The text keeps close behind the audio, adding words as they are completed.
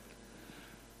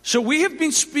So we have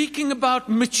been speaking about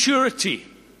maturity.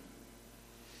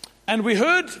 And we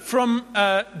heard from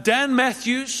Dan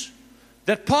Matthews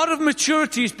that part of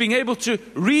maturity is being able to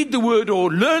read the Word or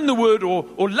learn the Word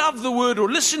or love the Word or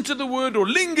listen to the Word or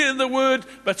linger in the Word,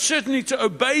 but certainly to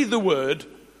obey the Word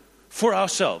for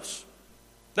ourselves.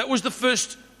 That was the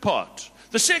first part.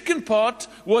 The second part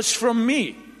was from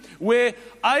me, where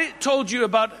I told you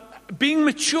about being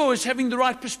mature is having the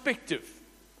right perspective.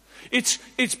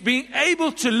 It's being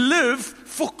able to live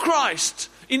for Christ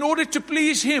in order to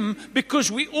please Him, because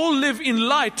we all live in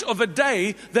light of a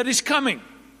day that is coming.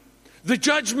 The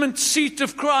judgment seat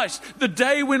of Christ, the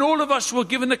day when all of us will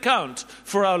give an account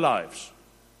for our lives.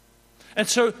 And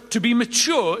so to be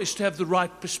mature is to have the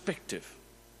right perspective,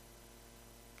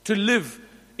 to live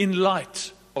in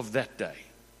light of that day,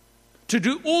 to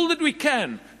do all that we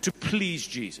can to please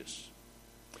Jesus.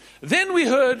 Then we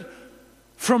heard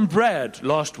from Brad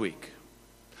last week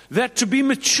that to be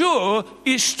mature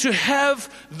is to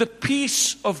have the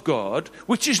peace of God,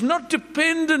 which is not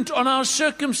dependent on our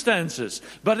circumstances,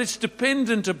 but it's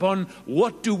dependent upon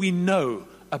what do we know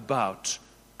about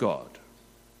God.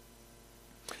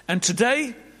 And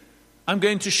today, I'm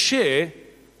going to share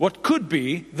what could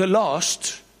be the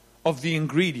last of the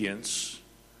ingredients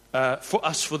for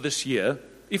us for this year.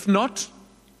 If not,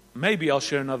 maybe I'll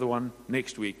share another one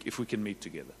next week if we can meet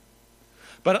together.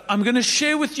 But I'm going to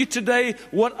share with you today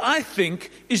what I think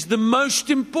is the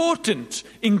most important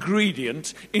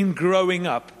ingredient in growing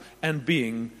up and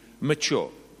being mature.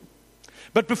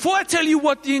 But before I tell you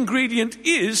what the ingredient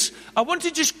is, I want to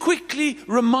just quickly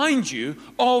remind you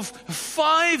of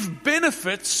 5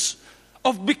 benefits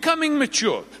of becoming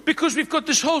mature. Because we've got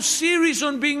this whole series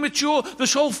on being mature,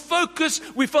 this whole focus.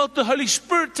 We felt the Holy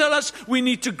Spirit tell us we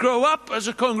need to grow up as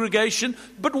a congregation.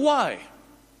 But why?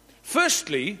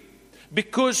 Firstly,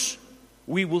 because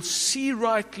we will see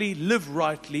rightly, live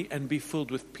rightly, and be filled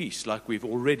with peace, like we've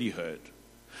already heard.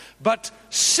 But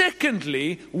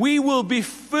secondly, we will be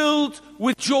filled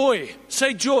with joy.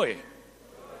 Say joy.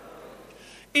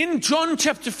 In John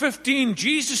chapter 15,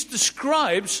 Jesus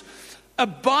describes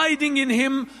abiding in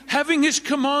Him, having His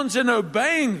commands and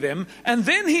obeying them. And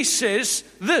then He says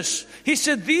this. He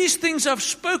said, "These things I've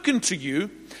spoken to you,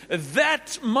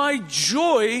 that my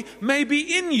joy may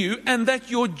be in you and that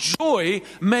your joy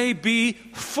may be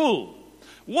full."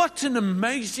 What an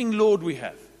amazing Lord we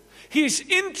have. He is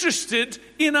interested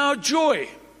in our joy.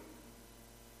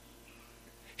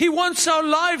 He wants our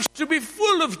lives to be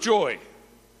full of joy.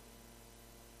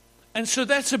 And so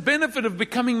that's a benefit of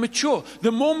becoming mature.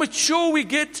 The more mature we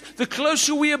get, the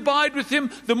closer we abide with Him,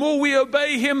 the more we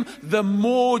obey Him, the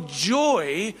more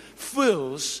joy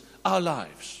fills our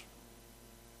lives.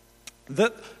 The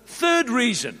third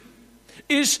reason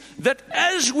is that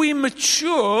as we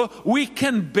mature, we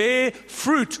can bear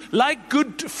fruit, like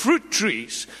good fruit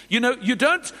trees. You know, you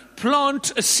don't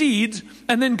plant a seed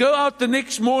and then go out the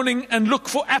next morning and look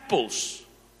for apples,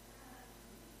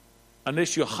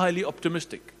 unless you're highly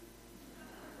optimistic.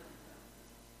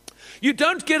 You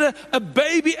don't get a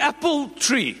baby apple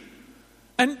tree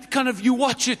and kind of you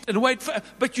watch it and wait for,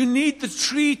 but you need the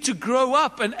tree to grow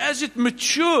up. And as it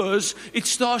matures, it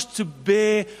starts to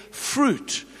bear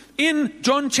fruit. In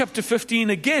John chapter 15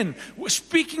 again, we're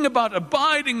speaking about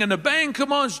abiding and obeying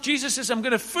commands. Jesus says, "I'm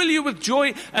going to fill you with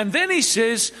joy." And then He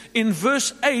says in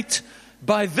verse 8,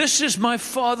 "By this is my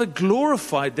Father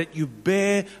glorified, that you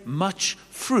bear much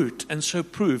fruit and so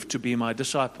prove to be my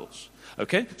disciples."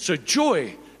 Okay, so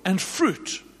joy and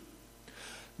fruit.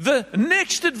 The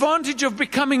next advantage of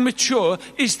becoming mature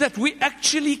is that we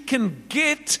actually can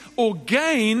get or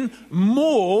gain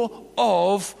more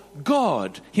of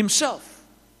God Himself.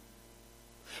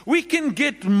 We can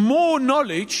get more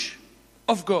knowledge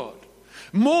of God,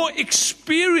 more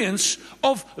experience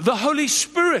of the Holy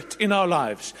Spirit in our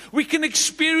lives. We can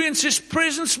experience His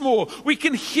presence more. We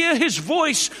can hear His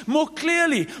voice more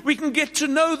clearly. We can get to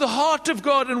know the heart of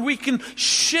God, and we can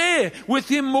share with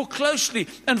Him more closely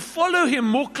and follow Him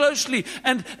more closely.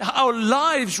 And our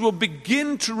lives will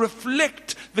begin to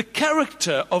reflect the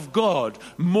character of God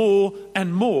more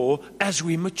and more as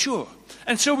we mature.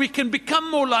 And so we can become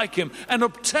more like Him and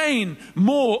obtain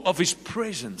more of His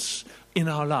presence in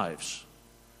our lives.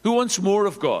 Who wants more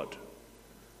of God?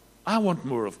 I want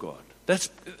more of God. That's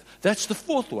the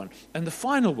fourth one. And the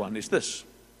final one is this.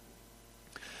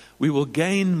 We will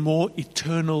gain more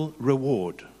eternal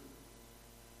reward.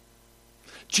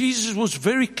 Jesus was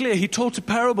very clear. He told a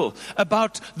parable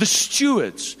about the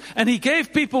stewards. And He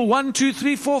gave people 1, 2,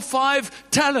 3, 4, 5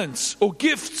 talents or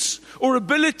gifts or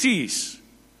abilities.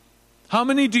 How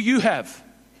many do you have?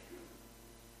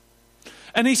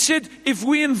 And he said, if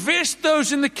we invest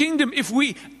those in the kingdom, if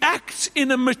we act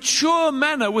in a mature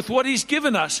manner with what he's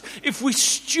given us, if we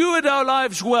steward our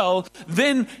lives well,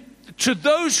 then to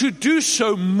those who do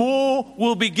so, more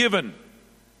will be given.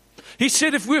 He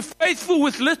said, if we're faithful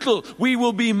with little, we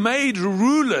will be made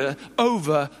ruler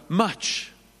over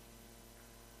much.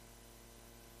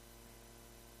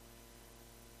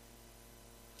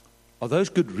 Are those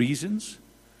good reasons?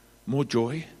 More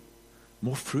joy,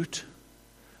 more fruit,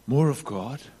 more of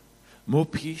God, more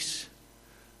peace,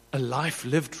 a life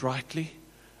lived rightly,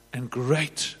 and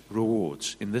great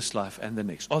rewards in this life and the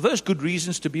next. Are those good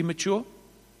reasons to be mature?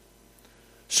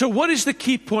 So what is the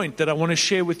key point that I want to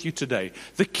share with you today?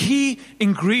 The key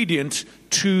ingredient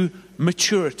to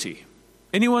maturity.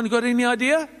 Anyone got any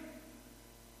idea?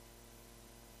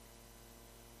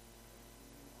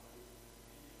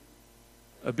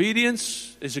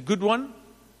 Obedience is a good one.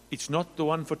 It's not the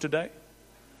one for today,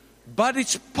 but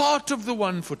it's part of the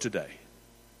one for today.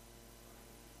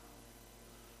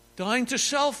 Dying to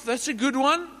self, that's a good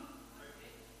one.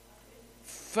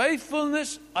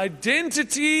 Faithfulness,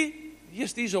 identity,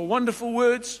 yes, these are wonderful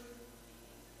words.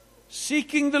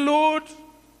 Seeking the Lord,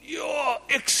 you're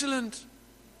excellent,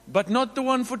 but not the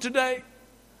one for today.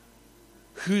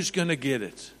 Who's going to get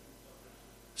it?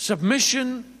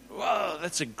 Submission, wow,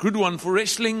 that's a good one for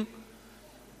wrestling.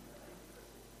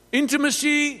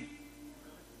 Intimacy,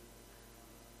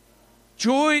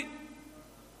 joy,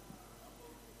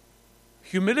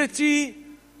 humility,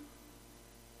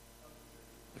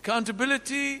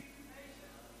 accountability,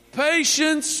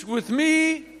 patience with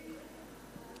me.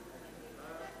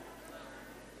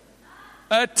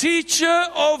 A teacher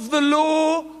of the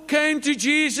law came to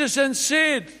Jesus and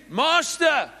said,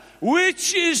 Master,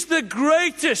 which is the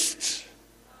greatest?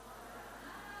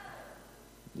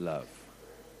 Love.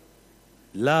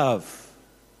 Love.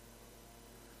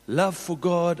 Love for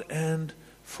God and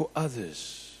for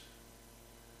others.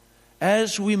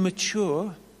 As we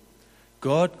mature,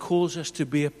 God calls us to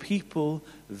be a people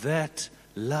that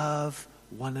love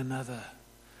one another.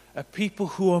 A people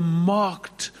who are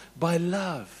marked by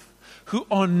love, who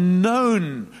are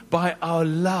known by our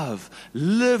love,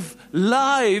 live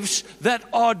lives that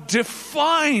are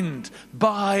defined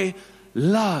by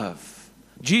love.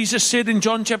 Jesus said in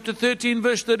John chapter 13,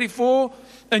 verse 34,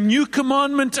 a new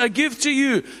commandment I give to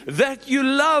you, that you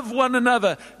love one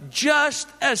another. Just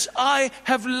as I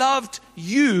have loved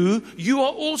you, you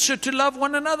are also to love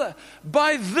one another.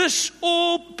 By this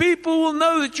all people will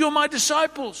know that you're my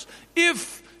disciples,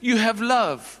 if you have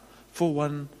love for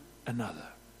one another.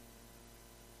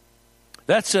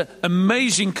 That's an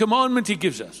amazing commandment he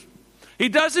gives us. He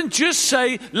doesn't just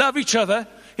say love each other.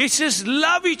 He says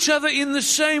love each other in the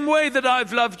same way that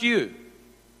I've loved you.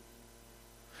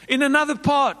 In another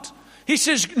part, he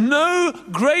says no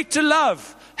greater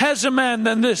love has a man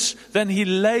than this, than he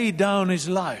lay down his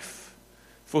life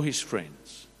for his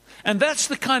friends. And that's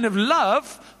the kind of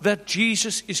love that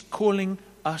Jesus is calling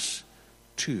us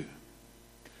to.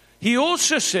 He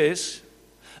also says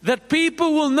that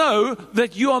people will know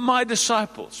that you are my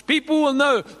disciples. People will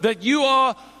know that you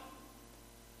are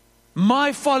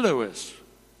my followers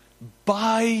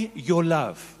by your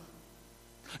love.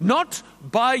 Not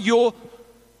by your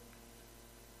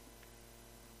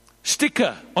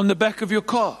sticker on the back of your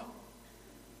car,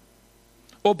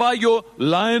 or by your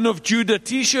Lion of Judah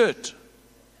t-shirt.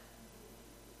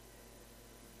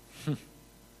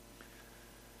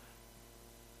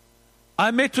 I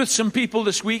met with some people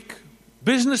this week,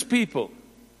 business people.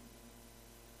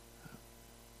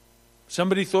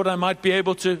 Somebody thought I might be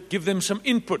able to give them some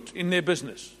input in their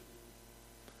business.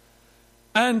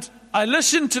 And I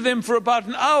listened to them for about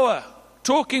an hour,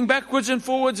 talking backwards and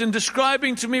forwards and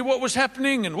describing to me what was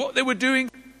happening and what they were doing.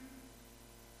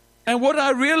 And what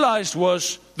I realized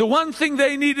was the one thing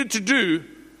they needed to do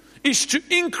is to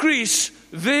increase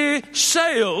their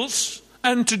sales,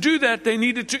 and to do that they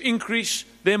needed to increase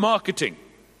their marketing.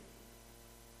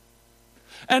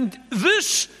 And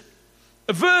this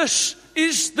verse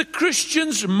is the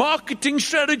Christian's marketing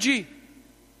strategy.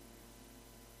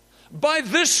 By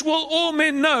this will all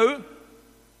men know,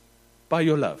 by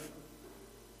your love.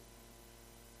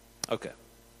 Okay.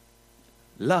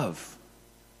 Love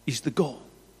is the goal.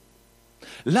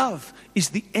 Love is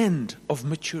the end of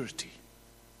maturity.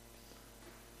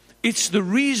 It's the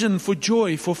reason for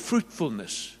joy, for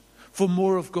fruitfulness, for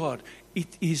more of God.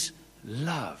 It is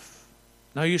love.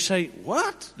 Now you say,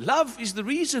 what? Love is the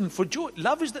reason for joy.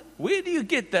 Love is the... Where do you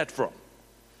get that from?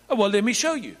 Oh, well, let me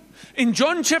show you. In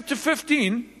John chapter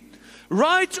 15,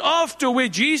 right after where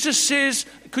Jesus says,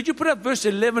 could you put up verse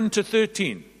 11 to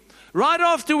 13? Right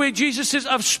after where Jesus says,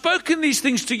 I've spoken these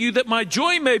things to you that my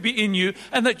joy may be in you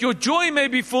and that your joy may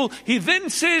be full. He then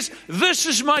says, this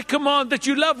is my command, that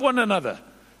you love one another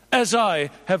as I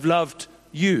have loved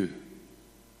you.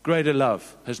 Greater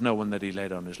love has no one that he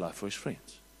laid on his life for his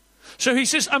friends. So he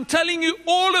says, I'm telling you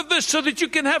all of this so that you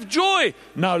can have joy.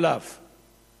 Now love.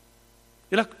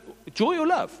 You're like, joy or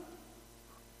love?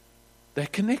 They're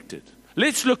connected.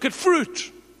 Let's look at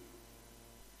fruit.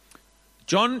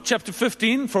 John chapter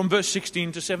 15 from verse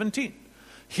 16 to 17.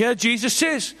 Here Jesus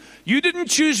says, you didn't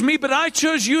choose me, but I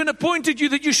chose you and appointed you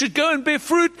that you should go and bear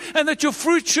fruit and that your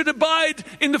fruit should abide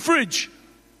in the fridge.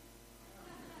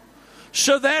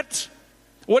 So that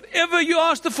whatever you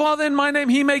ask the Father in my name,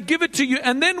 he may give it to you.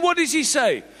 And then what does he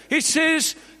say? He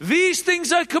says, these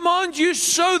things I command you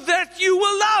so that you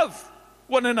will love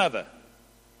one another.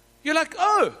 You're like,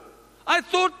 oh, I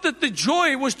thought that the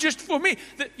joy was just for me.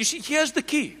 You see, here's the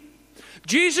key.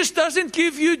 Jesus doesn't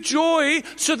give you joy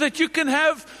so that you can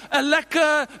have a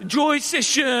lekker joy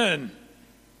session.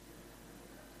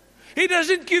 He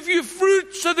doesn't give you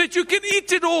fruit so that you can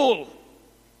eat it all.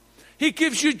 He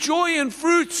gives you joy and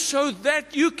fruit so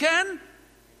that you can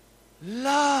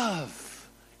love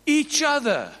each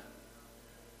other.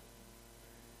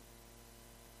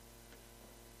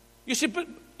 You see, but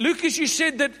Lukas, you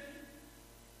said that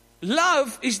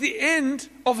love is the end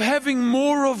of having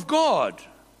more of God.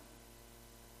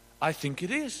 I think it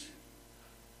is.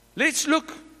 Let's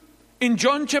look in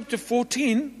John chapter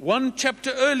 14, one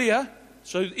chapter earlier.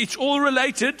 So it's all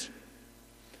related.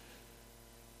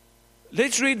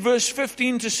 Let's read verse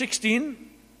 15 to 16.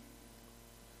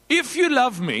 If you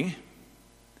love me,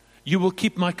 you will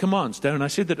keep my commands. Darren, I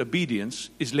said that obedience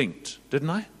is linked,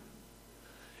 didn't I?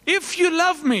 If you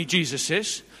love me, Jesus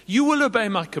says, you will obey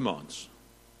my commands.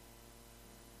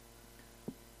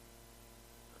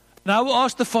 And I will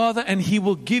ask the Father, and he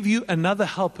will give you another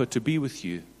helper to be with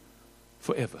you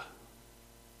forever.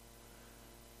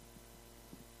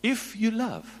 If you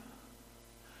love,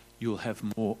 you will have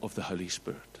more of the Holy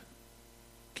Spirit.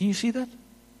 Can you see that?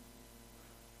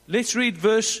 Let's read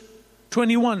verse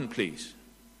 21, please.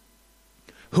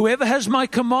 Whoever has my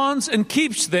commands and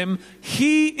keeps them,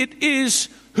 he it is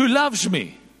who loves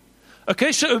me.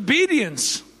 Okay, so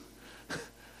obedience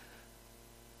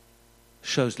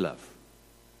shows love.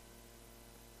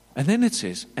 And then it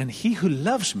says, and he who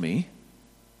loves me,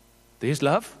 there's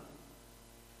love,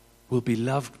 will be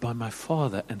loved by my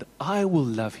Father, and I will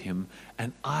love him,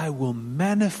 and I will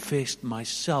manifest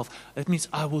myself. That means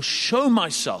I will show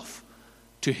myself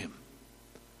to him.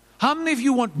 How many of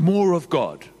you want more of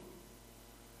God?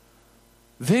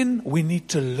 Then we need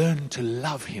to learn to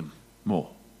love him more.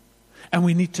 And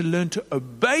we need to learn to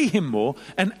obey him more.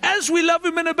 And as we love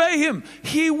him and obey him,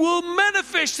 he will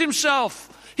manifest himself.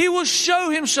 He will show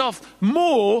himself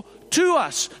more to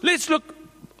us. Let's look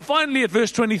finally at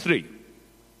verse 23.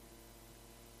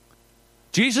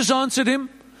 Jesus answered him,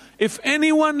 if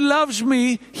anyone loves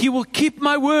me, he will keep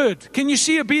my word. Can you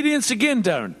see obedience again,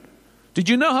 Darren? Did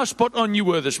you know how spot on you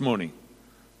were this morning?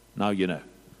 Now you know.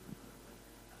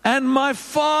 And my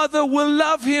Father will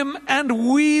love him, and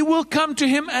we will come to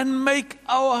him and make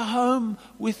our home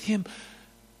with him.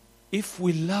 If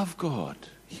we love God,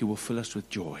 he will fill us with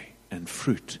joy and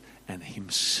fruit and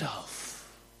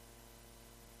himself.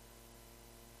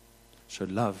 So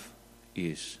love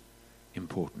is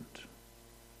important.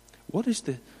 What is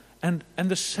and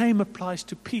the same applies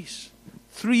to peace.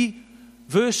 3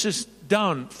 verses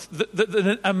down,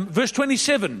 verse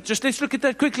 27. Just let's look at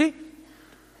that quickly.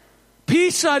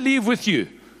 Peace I leave with you.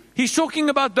 He's talking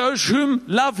about those whom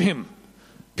love him.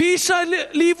 Peace I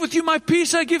leave with you, my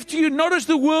peace I give to you. Not as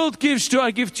the world gives do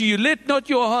I give to you. Let not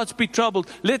your hearts be troubled.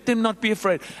 Let them not be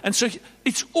afraid. And so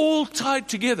it's all tied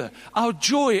together. Our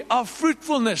joy, our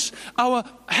fruitfulness, our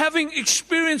having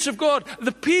experience of God,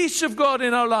 the peace of God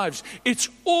in our lives. It's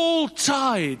all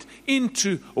tied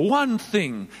into one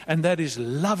thing, and that is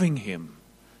loving him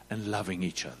and loving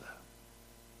each other.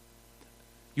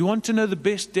 You want to know the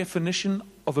best definition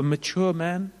of a mature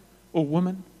man or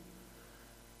woman?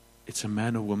 It's a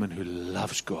man or woman who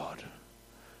loves God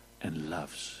and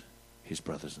loves his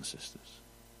brothers and sisters.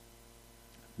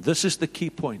 This is the key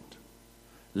point.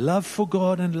 Love for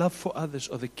God and love for others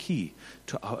are the key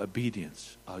to our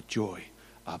obedience, our joy,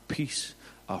 our peace,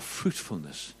 our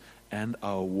fruitfulness, and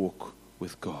our walk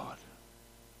with God.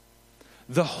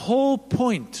 The whole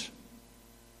point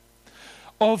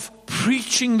of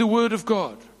preaching the Word of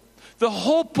God, the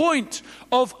whole point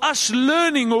of us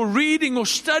learning or reading or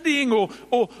studying or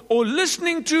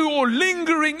listening to or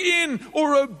lingering in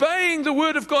or obeying the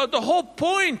Word of God, the whole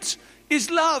point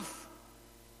is love.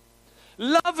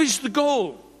 Love is the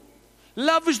goal.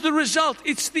 Love is the result.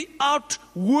 It's the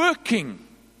outworking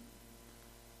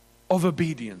of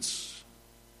obedience.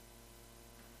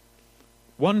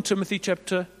 1 Timothy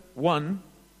chapter 1,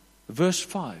 verse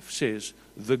 5 says,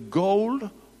 the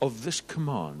goal of this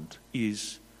command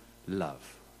is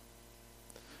love.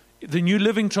 The New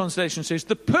Living Translation says,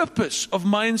 the purpose of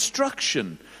my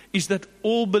instruction is that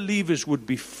all believers would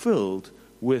be filled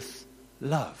with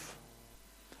love.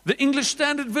 The English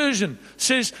Standard Version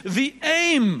says, the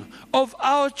aim of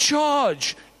our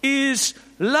charge is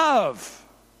love.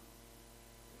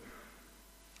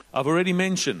 I've already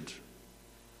mentioned,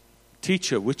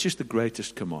 teacher, which is the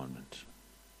greatest commandment?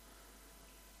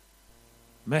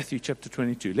 Matthew chapter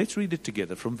 22. Let's read it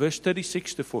together from verse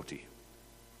 36 to 40.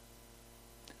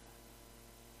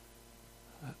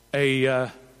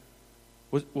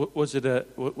 Was it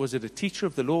a teacher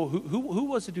of the law? Who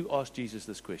was it who asked Jesus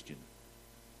this question?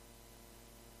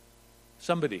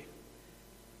 Somebody.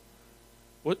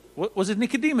 Was it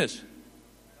Nicodemus?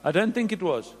 I don't think it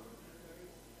was.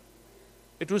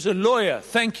 It was a lawyer.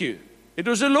 Thank you. It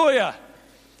was a lawyer.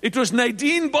 It was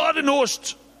Nadine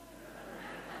Badenhorst.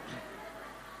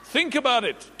 Think about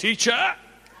it, teacher.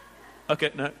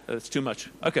 Okay, no, that's too much.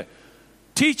 Okay.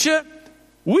 Teacher,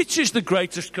 which is the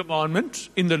greatest commandment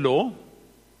in the law?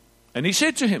 And he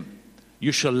said to him,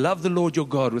 you shall love the Lord your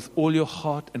God with all your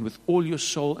heart and with all your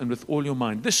soul and with all your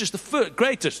mind. This is the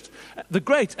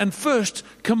great and first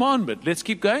commandment. Let's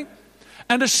keep going.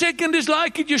 And a second is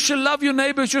like it, you shall love your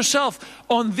neighbor as yourself.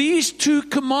 On these two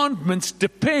commandments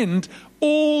depend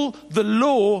all the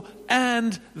law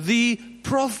and the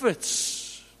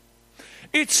prophets.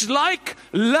 It's like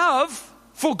love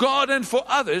for God and for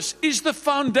others is the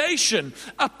foundation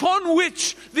upon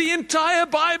which the entire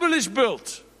Bible is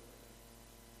built.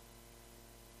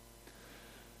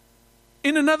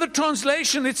 In another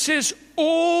translation, it says,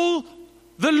 all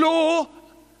the law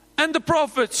and the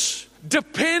prophets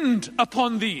depend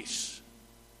upon these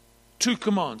two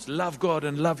commands. Love God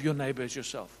and love your neighbor as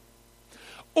yourself.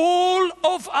 All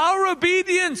of our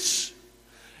obedience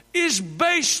is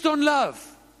based on love.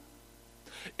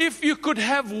 If you could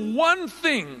have one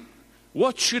thing,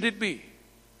 what should it be?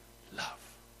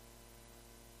 Love.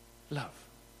 Love.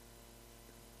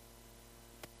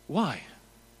 Why?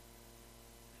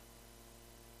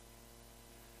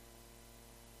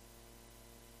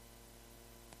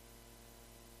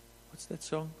 What's that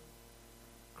song?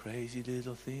 Crazy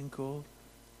little thing called?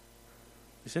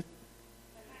 Is it?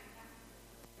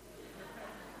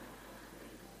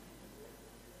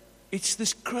 It's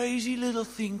this crazy little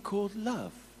thing called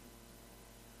love.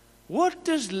 What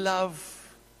does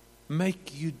love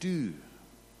make you do?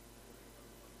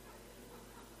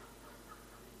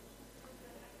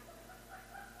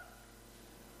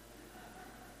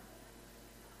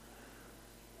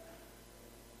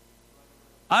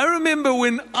 I remember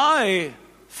when I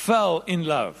fell in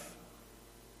love.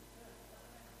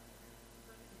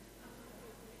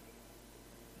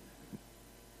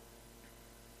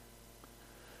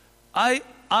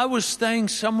 I was staying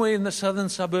somewhere in the southern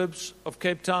suburbs of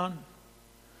Cape Town,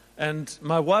 and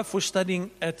my wife was studying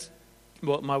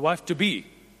my wife to be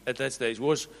at that stage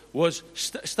was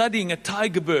studying at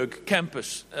Tygerberg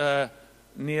campus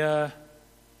near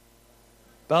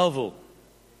Belleville.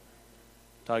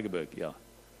 Tygerberg, yeah.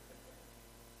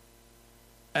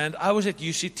 And I was at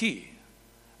UCT,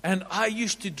 and I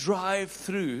used to drive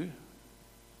through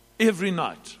every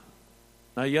night.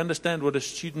 Now you understand what a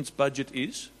student's budget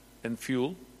is and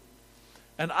fuel.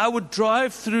 And I would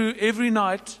drive through every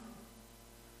night,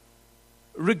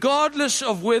 regardless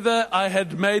of whether I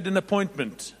had made an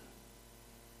appointment.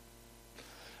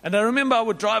 And I remember I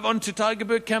would drive onto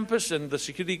Tygerberg campus, and the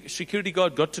security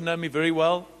guard got to know me very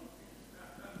well.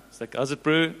 It's like, how's it,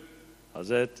 bro? How's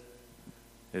it?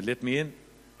 They let me in.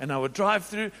 And I would drive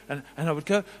through, and I would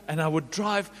go, and I would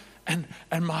drive, and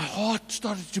my heart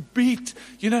started to beat,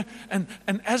 and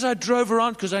as I drove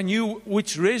around, because I knew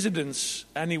which residence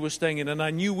Annie was staying in, and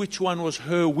I knew which one was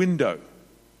her window.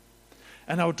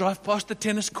 And I would drive past the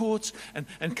tennis courts,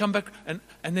 and come back, and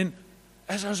then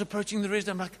as I was approaching the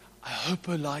residence, I'm like, I hope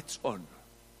her light's on.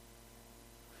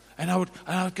 And I would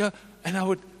go, and I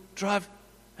would drive,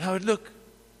 and I would look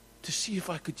to see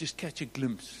if I could just catch a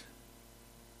glimpse.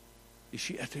 Is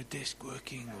she at her desk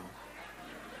working? Or?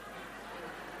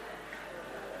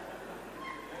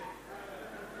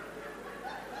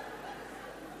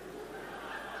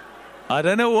 I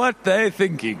don't know what they're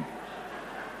thinking.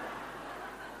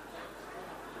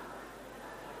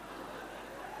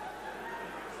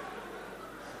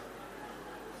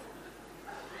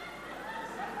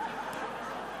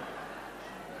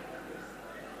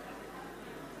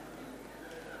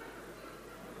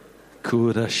 I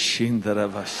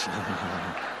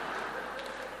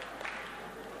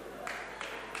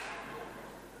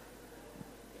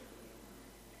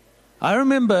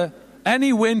remember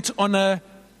Annie went on a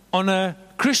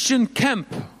Christian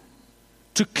camp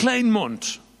to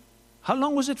Kleinmond. How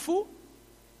long was it for?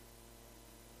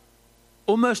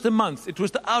 Almost a month. It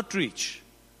was the outreach.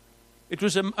 It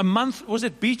was a month. Was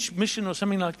it beach mission or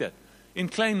something like that in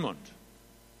Kleinmond?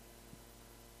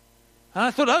 And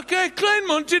I thought, okay,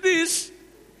 Kleinmond it is.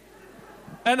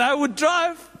 And I would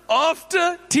drive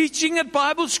after teaching at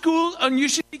Bible school on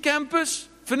UCT campus,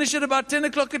 finish at about 10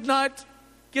 o'clock at night,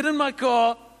 get in my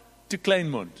car to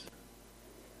Kleinmond.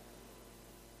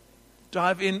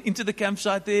 Drive into the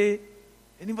campsite there.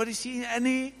 Anybody see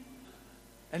Annie?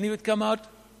 Annie would come out,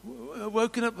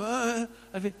 woken up.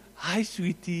 I'd be, hi,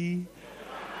 sweetie.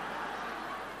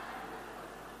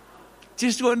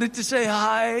 Just wanted to say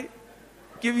hi,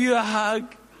 give you a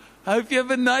hug. Hope you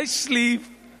have a nice sleep.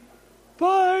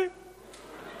 Bye.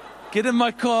 Get in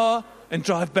my car and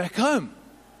drive back home.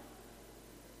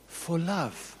 For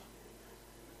love.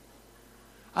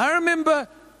 I remember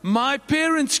my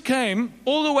parents came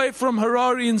all the way from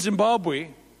Harare in Zimbabwe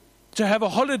to have a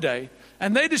holiday,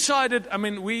 and they decided,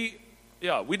 we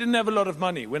didn't have a lot of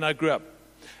money when I grew up.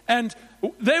 And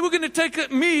they were going to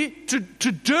take me to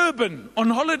Durban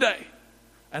on holiday.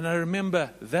 And I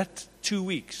remember that 2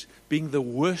 weeks being the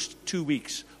worst 2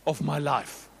 weeks of my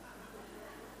life.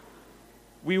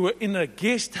 We were in a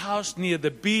guest house near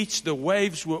the beach. The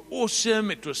waves were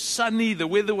awesome. It was sunny. The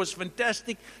weather was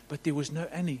fantastic. But there was no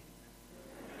Annie.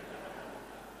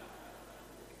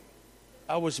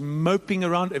 I was moping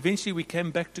around. Eventually we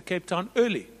came back to Cape Town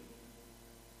early.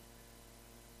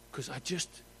 Because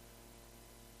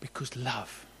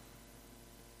love.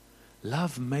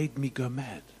 Love made me go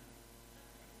mad.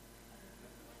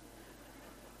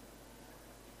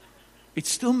 It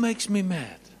still makes me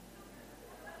mad.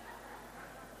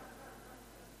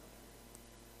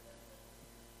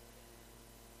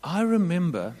 I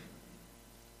remember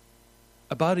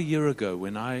about a year ago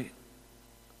when you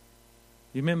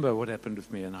remember what happened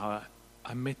with me and how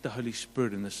I met the Holy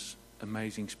Spirit in this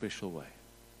amazing, special way.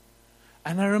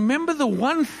 And I remember the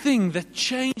one thing that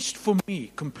changed for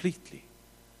me completely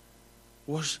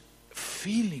was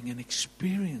feeling and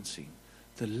experiencing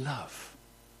the love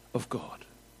of God.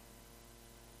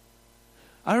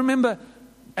 I remember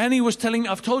Annie was telling,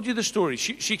 I've told you the story.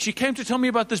 She came to tell me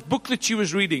about this book that she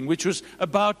was reading, which was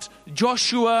about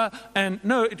Joshua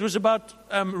it was about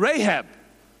Rahab.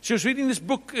 She was reading this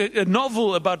book, a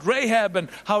novel about Rahab, and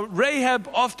how Rahab,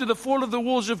 after the fall of the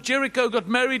walls of Jericho, got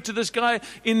married to this guy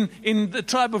in the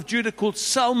tribe of Judah called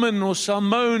Salmon or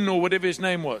Salmon or whatever his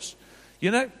name was.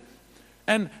 You know?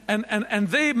 And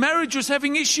their marriage was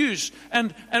having issues.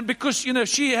 And because,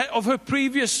 she had, of her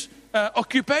previous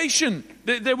occupation,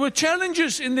 there were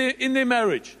challenges in their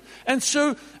marriage. And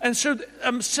so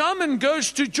Salmon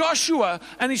goes to Joshua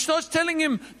and he starts telling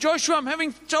him, Joshua, I'm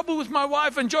having trouble with my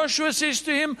wife. And Joshua says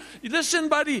to him, listen,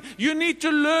 buddy, you need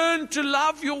to learn to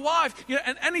love your wife.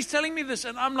 And he's telling me this,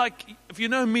 and I'm like, if you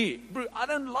know me, bro, I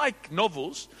don't like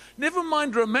novels. Never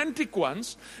mind romantic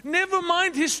ones. Never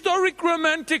mind historic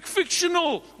romantic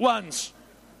fictional ones.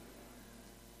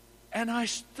 And I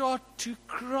start to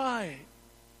cry.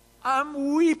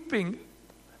 I'm weeping.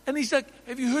 And he's like,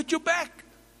 have you hurt your back?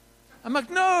 I'm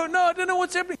like, no, I don't know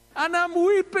what's happening. And I'm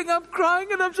weeping, I'm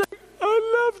crying, and I'm saying,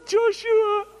 I love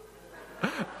Joshua.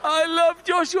 I love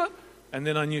Joshua. And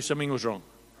then I knew something was wrong.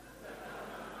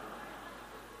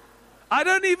 I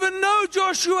don't even know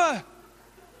Joshua.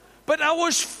 But I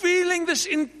was feeling this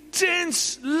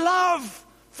intense love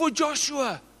for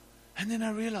Joshua. And then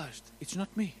I realized, it's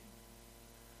not me.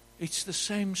 It's the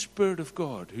same Spirit of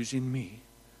God who's in me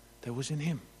that was in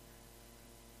him.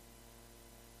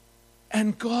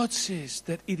 And God says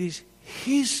that it is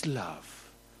his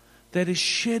love that is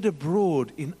shed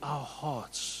abroad in our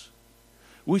hearts,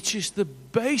 which is the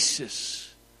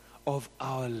basis of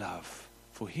our love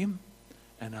for him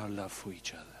and our love for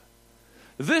each other.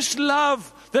 This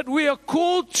love that we are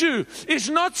called to is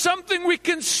not something we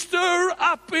can stir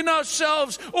up in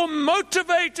ourselves or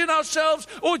motivate in ourselves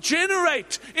or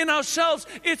generate in ourselves.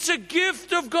 It's a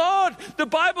gift of God. The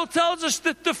Bible tells us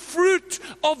that the fruit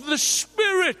of the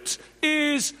Spirit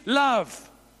is love.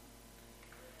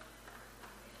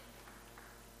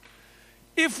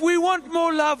 If we want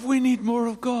more love, we need more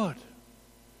of God.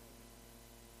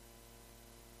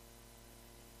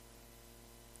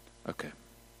 Okay.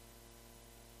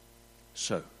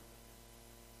 So,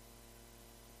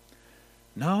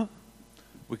 now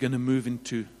we're going to move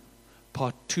into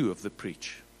part 2 of the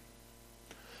preach.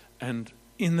 And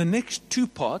in the next 2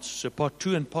 parts, so part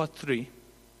 2 and part 3,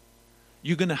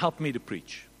 you're going to help me to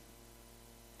preach.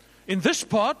 In this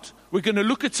part, we're going to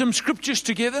look at some scriptures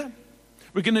together.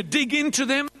 We're going to dig into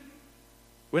them.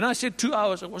 When I said 2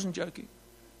 hours, I wasn't joking.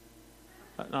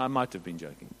 No, I might have been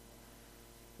joking.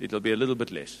 It'll be a little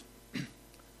bit less.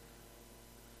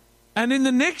 And in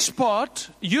the next part,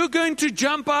 you're going to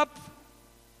jump up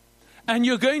and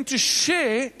you're going to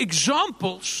share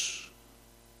examples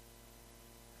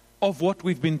of what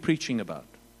we've been preaching about.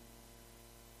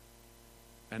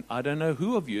 And I don't know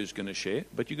who of you is going to share,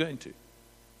 but you're going to.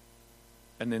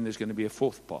 And then there's going to be a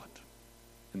fourth part.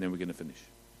 And then we're going to finish.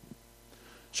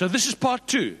 So this is part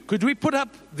 2. Could we put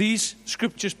up these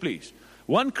scriptures, please?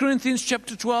 1 Corinthians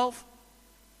chapter 12.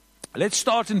 Let's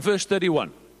start in verse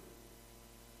 31.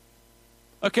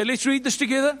 Okay, let's read this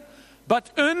together.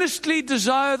 But earnestly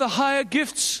desire the higher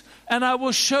gifts, and I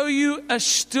will show you a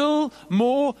still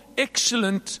more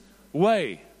excellent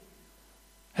way.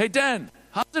 Hey, Dan,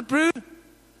 how's it, bro?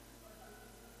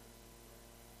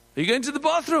 Are you going to the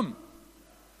bathroom?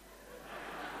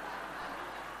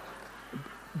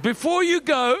 Before you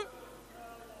go,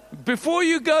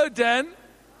 Dan,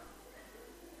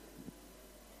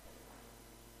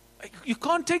 you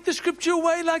can't take the scripture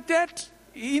away like that.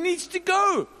 He needs to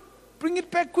go. Bring it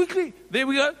back quickly. There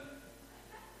we go.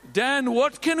 Dan,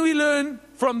 what can we learn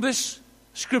from this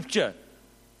scripture?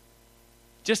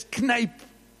 Just knipe.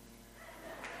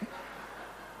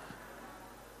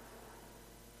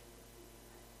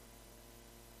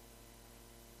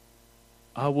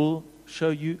 I will show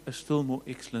you a still more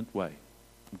excellent way.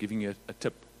 I'm giving you a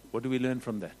tip. What do we learn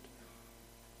from that?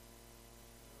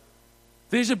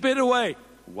 There's a better way.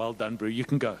 Well done, bro. You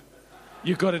can go.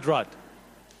 You got it right.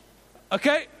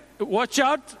 Okay, watch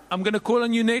out. I'm going to call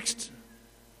on you next.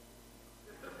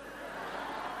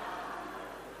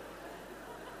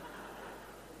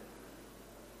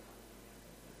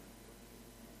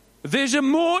 There's a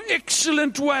more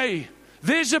excellent way.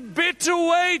 There's a better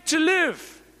way to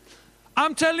live.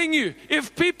 I'm telling you,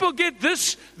 if people get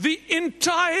this, the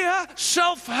entire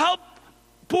self-help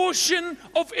portion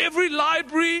of every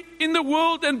library in the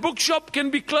world and bookshop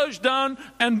can be closed down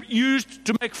and used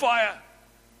to make fire.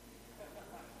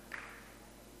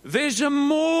 There's a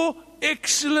more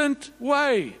excellent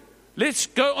way. Let's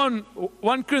go on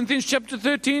 1 Corinthians chapter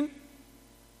 13.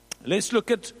 Let's look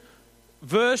at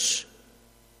verse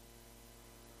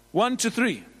 1 to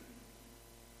 3.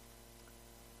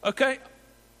 Okay.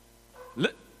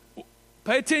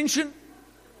 Pay attention.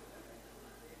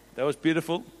 That was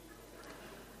beautiful.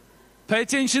 Pay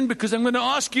attention, because I'm going to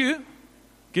ask you,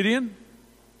 Gideon,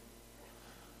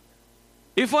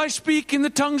 if I speak in the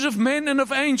tongues of men and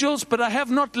of angels, but I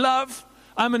have not love,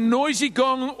 I'm a noisy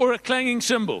gong or a clanging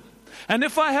cymbal. And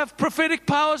if I have prophetic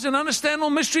powers and understand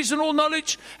all mysteries and all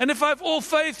knowledge, and if I have all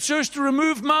faith so as to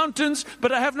remove mountains,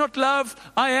 but I have not love,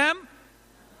 I am.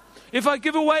 If I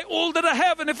give away all that I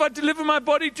have, and if I deliver my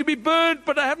body to be burned,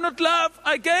 but I have not love,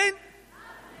 I gain.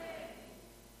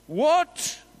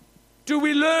 What do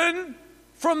we learn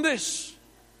from this?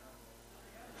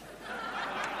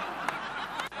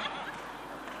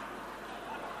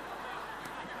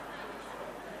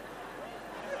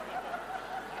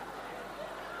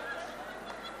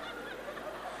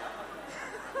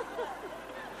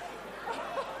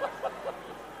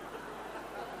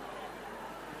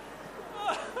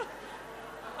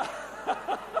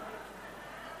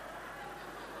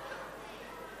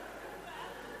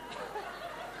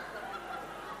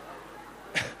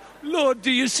 Lord,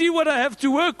 do you see what I have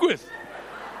to work with?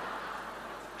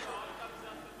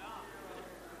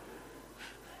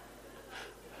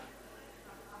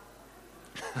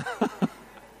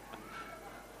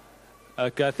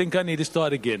 Okay, I think I need to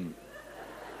start again.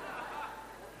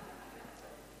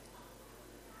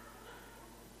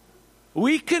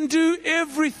 We can do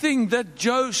everything that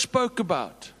Joe spoke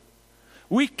about.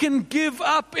 We can give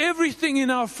up everything in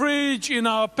our fridge, in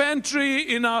our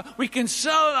pantry, we can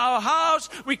sell our house,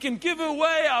 we can give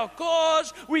away our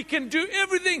cars, we can do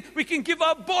everything. We can give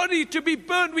our body to be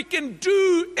burned. We can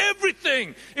do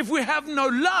everything. If we have no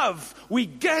love, we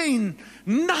gain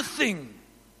nothing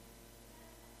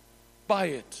by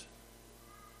it.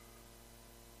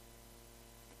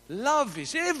 Love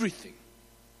is everything.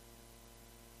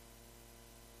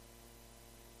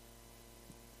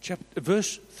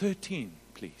 Verse 13.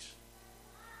 Please.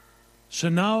 So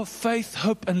now faith,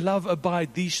 hope, and love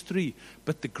abide, these three.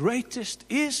 But the greatest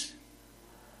is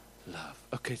love.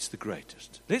 Okay, it's the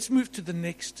greatest. Let's move to the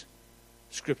next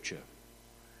scripture.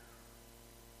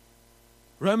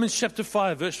 Romans chapter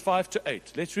 5, verse 5 to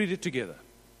 8. Let's read it together.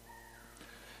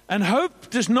 And hope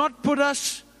does not put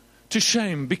us to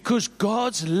shame, because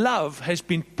God's love has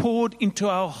been poured into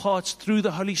our hearts through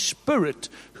the Holy Spirit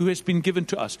who has been given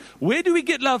to us. Where do we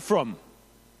get love from?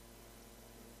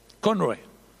 Conroy,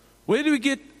 where do we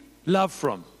get love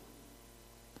from?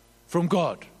 From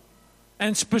God.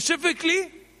 And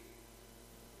specifically,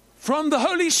 from the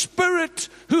Holy Spirit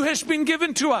who has been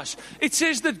given to us. It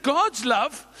says that God's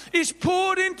love is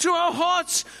poured into our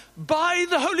hearts by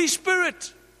the Holy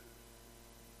Spirit.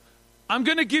 I'm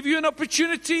going to give you an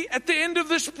opportunity at the end of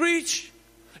this preach.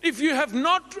 If you have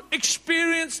not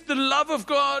experienced the love of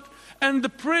God and the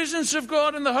presence of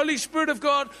God and the Holy Spirit of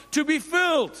God, to be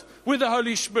filled with the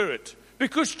Holy Spirit.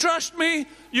 Because trust me,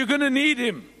 you're going to need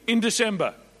Him in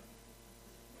December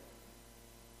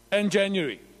and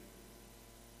January.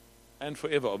 And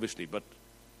forever, obviously, but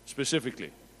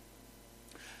specifically.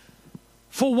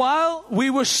 For while we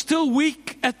were still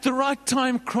weak, at the right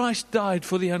time Christ died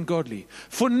for the ungodly.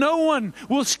 For no one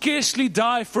will scarcely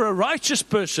die for a righteous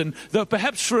person, though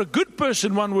perhaps for a good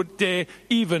person one would dare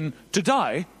even to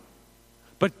die.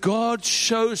 But God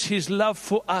shows His love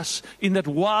for us in that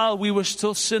while we were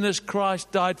still sinners,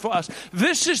 Christ died for us.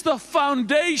 This is the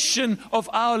foundation of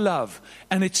our love,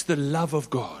 and it's the love of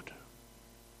God.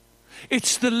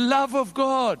 It's the love of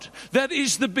God that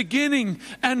is the beginning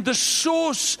and the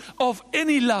source of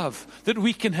any love that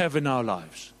we can have in our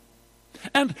lives.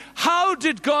 And how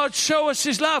did God show us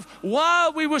His love?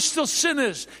 While we were still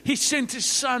sinners, He sent His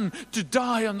Son to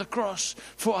die on the cross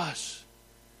for us.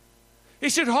 He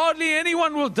said, hardly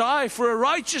anyone will die for a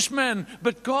righteous man,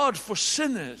 but God for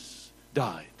sinners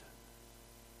died.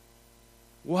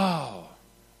 Wow.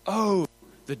 Oh,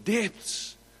 the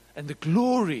depths and the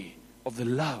glory of the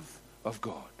love of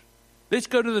God. Let's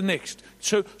go to the next.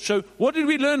 So what did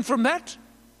we learn from that?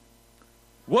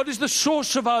 What is the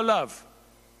source of our love?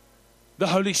 The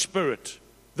Holy Spirit.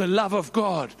 The love of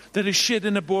God that is shed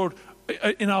in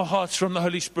our hearts from the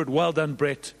Holy Spirit. Well done,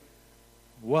 Brett.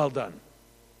 Well done.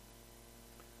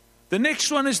 The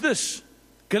next one is this.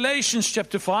 Galatians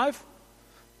chapter 5.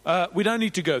 We don't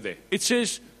need to go there. It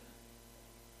says,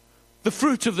 the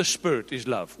fruit of the Spirit is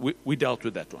love. We dealt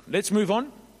with that one. Let's move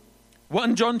on.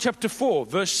 1 John chapter 4,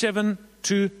 verse 7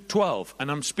 to 12.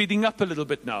 And I'm speeding up a little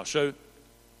bit now, so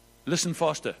listen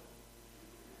faster.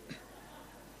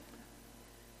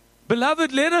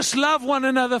 Beloved, let us love one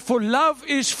another, for love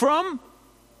is from,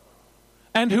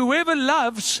 and whoever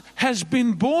loves has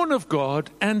been born of God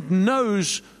and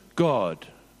knows God.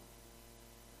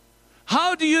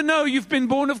 How do you know you've been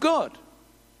born of God?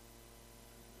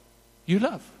 You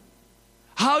love.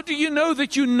 How do you know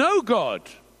that you know God?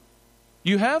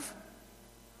 You have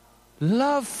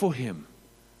love for Him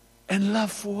and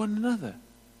love for one another.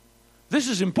 This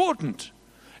is important.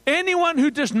 Anyone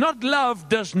who does not love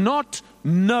does not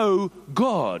know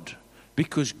God,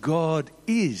 because God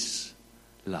is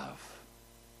love.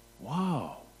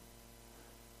 Wow.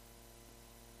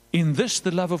 In this, the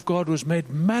love of God was made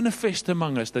manifest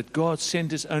among us, that God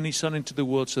sent His only Son into the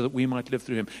world so that we might live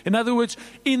through Him. In other words,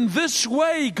 in this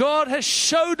way, God has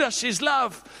showed us His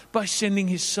love by sending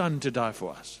His Son to die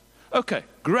for us. Okay,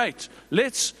 great.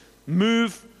 Let's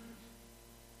move.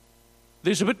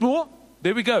 There's a bit more.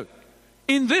 There we go.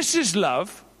 In this is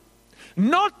love,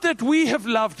 not that we have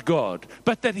loved God,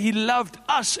 but that He loved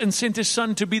us and sent His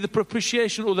Son to be the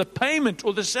propitiation or the payment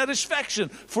or the satisfaction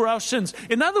for our sins.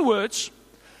 In other words,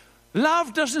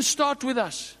 love doesn't start with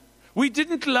us. We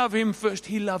didn't love Him first.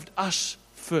 He loved us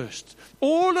first.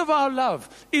 All of our love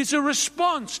is a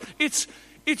response. It's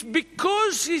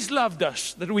because He's loved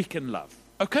us that we can love.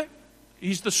 Okay?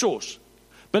 He's the source.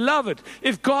 Beloved,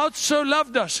 if God so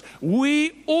loved us,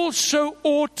 we also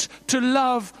ought to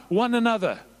love one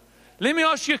another. Let me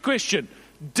ask you a question.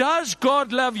 Does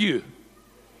God love you?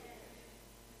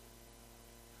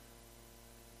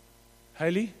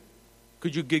 Haley,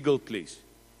 could you giggle, please?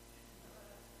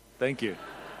 Thank you.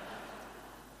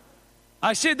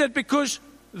 I said that because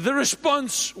the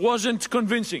response wasn't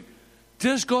convincing.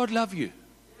 Does God love you?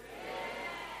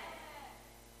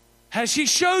 Has He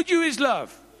showed you His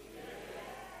love?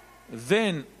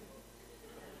 Then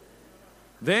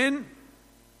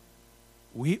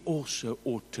we also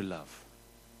ought to love.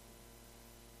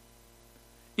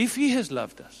 If He has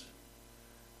loved us,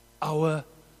 our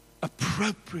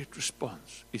appropriate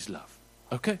response is love.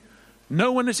 Okay?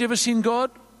 No one has ever seen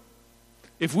God.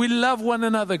 If we love one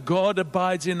another, God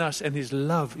abides in us and His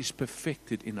love is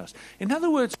perfected in us. In other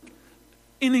words,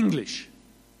 in English,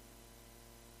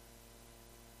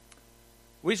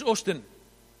 where's Austin?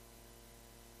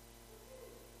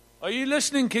 Are you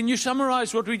listening? Can you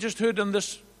summarize what we just heard on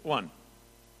this one?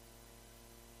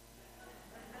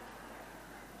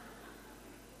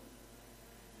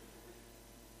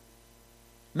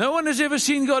 No one has ever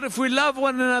seen God. If we love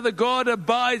one another, God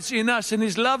abides in us and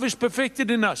His love is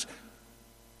perfected in us.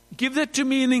 Give that to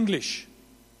me in English.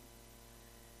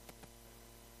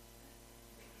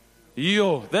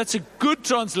 Yo, that's a good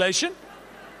translation.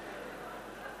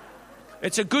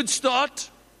 It's a good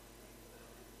start.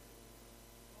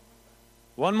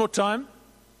 One more time.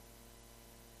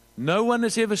 No one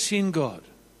has ever seen God.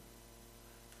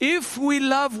 If we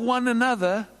love one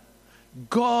another,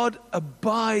 God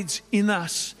abides in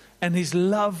us and His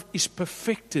love is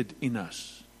perfected in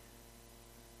us.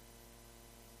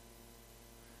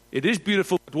 It is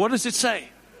beautiful, but what does it say?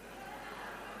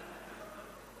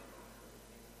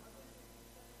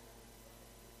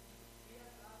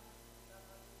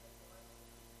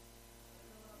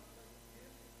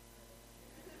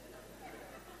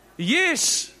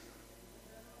 Yes.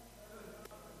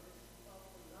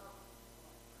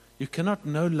 You cannot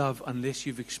know love unless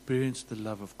you've experienced the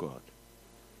love of God.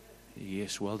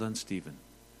 Yes, well done, Stephen.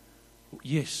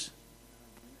 Yes.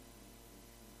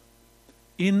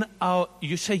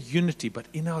 You say unity, but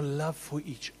in our love for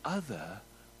each other,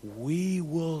 we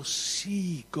will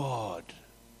see God.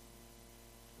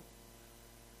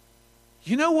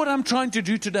 You know what I'm trying to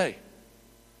do today?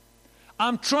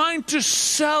 I'm trying to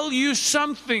sell you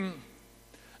something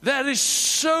that is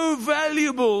so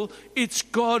valuable, it's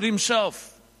God Himself.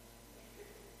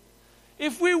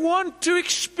 If we want to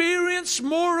experience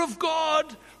more of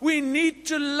God, we need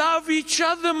to love each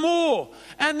other more.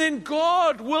 And then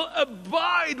God will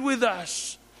abide with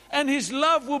us. And His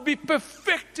love will be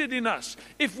perfected in us.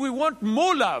 If we want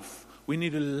more love, we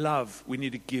need to love. We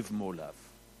need to give more love.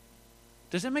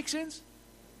 Does that make sense?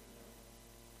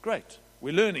 Great.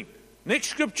 We're learning. Next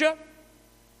scripture.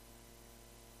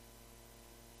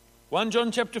 1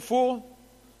 John chapter 4,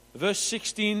 verse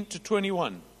 16 to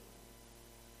 21.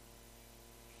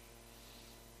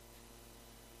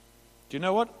 Do you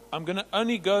know what? I'm going to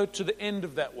only go to the end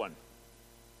of that one.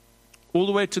 All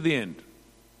the way to the end.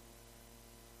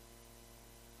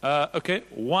 Okay,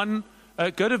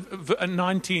 go to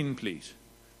 19, please.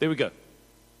 There we go.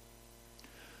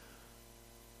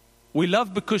 We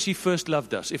love because He first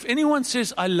loved us. If anyone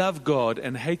says, I love God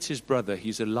and hates his brother,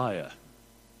 he's a liar.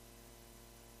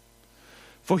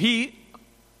 For he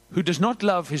who does not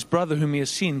love his brother whom he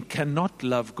has seen cannot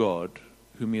love God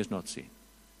whom he has not seen.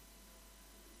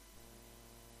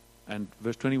 And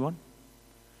verse 21.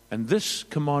 And this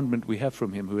commandment we have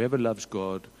from Him, whoever loves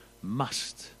God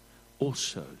must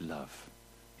also love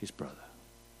his brother.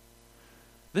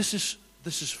 This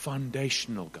is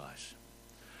foundational, guys.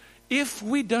 If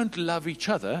we don't love each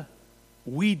other,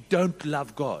 we don't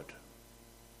love God.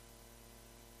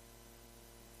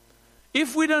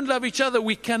 If we don't love each other,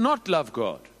 we cannot love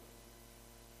God.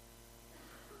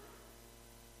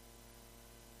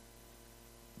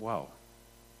 Wow.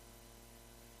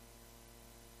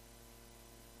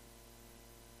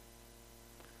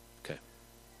 Okay.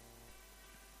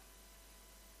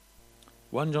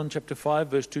 1 John chapter 5,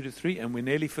 verse 2 to 3, and we're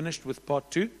nearly finished with part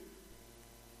 2.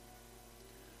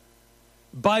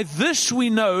 By this we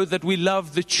know that we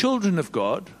love the children of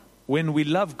God, when we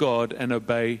love God and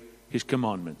obey His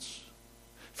commandments.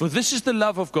 For this is the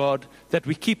love of God, that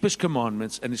we keep His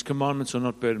commandments, and His commandments are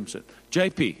not burdensome.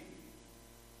 JP,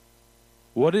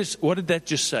 what did that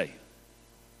just say?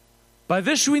 By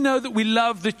this we know that we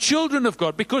love the children of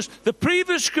God, because the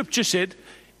previous scripture said,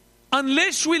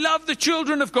 unless we love the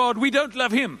children of God, we don't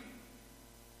love Him.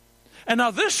 And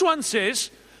now this one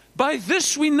says, by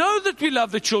this we know that we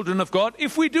love the children of God,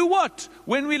 if we do what?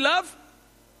 When we love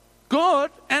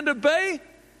God and obey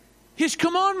His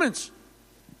commandments.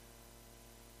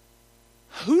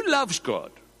 Who loves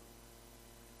God?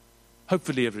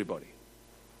 Hopefully everybody.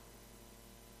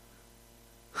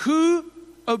 Who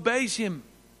obeys Him?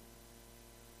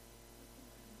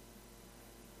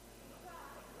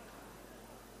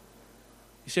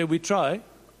 You say, we try.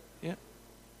 Yeah.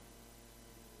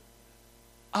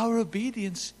 Our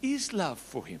obedience is love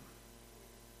for Him.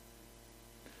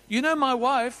 You know, my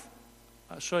wife,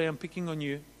 sorry, I'm picking on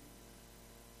you.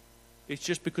 It's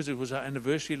just because it was our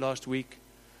anniversary last week.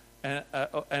 And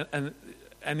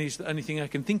it's the only thing I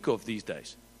can think of these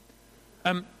days.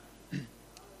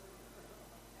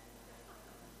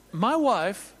 My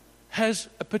wife has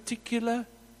a particular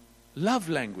love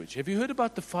language. Have you heard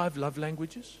about the 5 love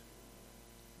languages?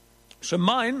 So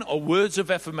mine are words of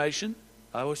affirmation.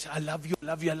 I always say, I love you, I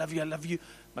love you, I love you, I love you.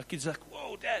 My kids are like,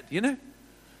 whoa, Dad, you know?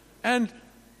 And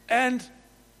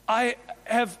I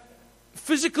have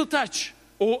physical touch.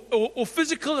 Or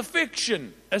physical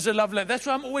affection as a love language. That's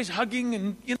why I'm always hugging,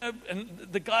 and and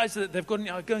the guys that they've got,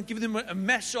 I go and give them a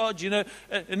massage.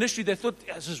 Initially they thought,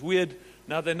 this is weird.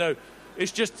 Now they know.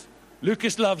 It's just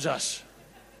Lukas loves us.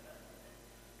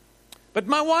 But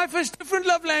my wife has different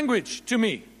love language to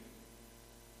me.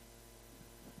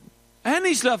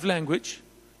 Annie's love language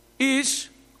is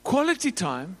quality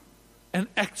time and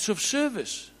acts of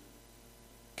service.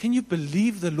 Can you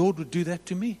believe the Lord would do that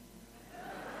to me?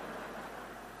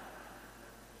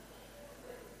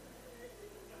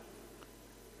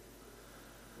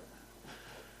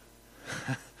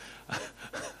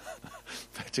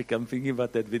 Patrick, I'm thinking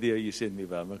about that video you sent me,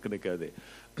 but I'm not going to go there.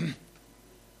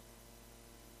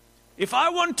 If I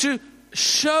want to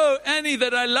show Annie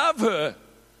that I love her,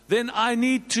 then I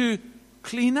need to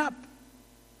clean up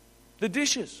the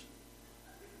dishes.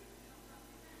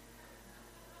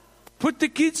 Put the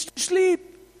kids to sleep.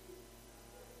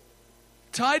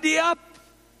 Tidy up.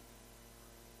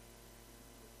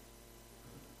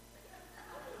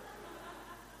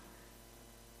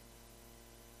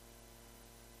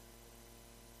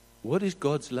 What is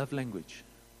God's love language?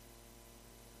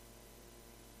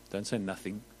 Don't say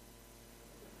nothing.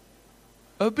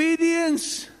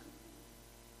 Obedience.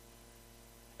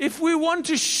 If we want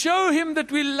to show Him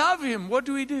that we love Him, what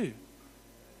do?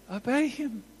 Obey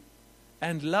Him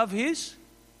and love His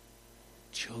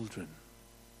children.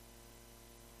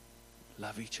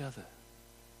 Love each other.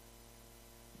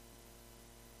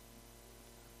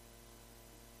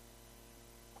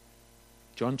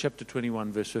 John chapter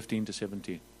 21, verse 15 to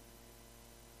 17.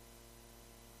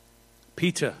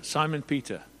 Peter, Simon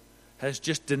Peter, has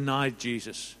just denied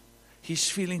Jesus. He's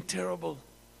feeling terrible.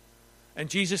 And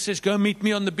Jesus says, go meet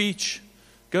me on the beach.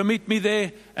 Go meet me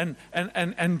there.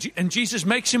 And Jesus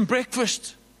makes him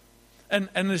breakfast. And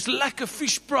there's lack of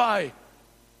fish fry.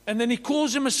 And then he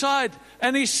calls him aside.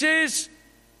 And he says,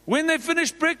 when they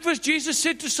finished breakfast, Jesus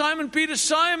said to Simon Peter,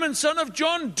 Simon, son of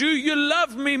John, do you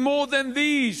love me more than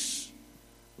these?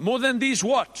 More than these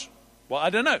what? Well,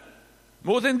 I don't know.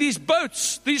 More than these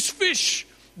boats, these fish,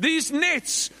 these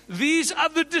nets, these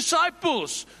other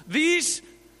disciples, these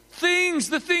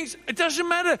things, the things. It doesn't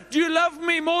matter. Do you love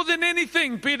me more than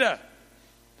anything, Peter?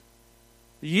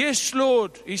 Yes,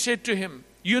 Lord, he said to him.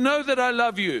 You know that I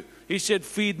love you. He said,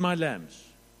 feed my lambs.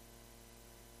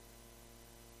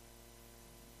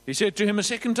 He said to him a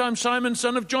second time, Simon,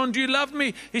 son of John, do you love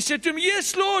me? He said to him,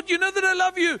 yes, Lord, you know that I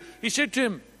love you. He said to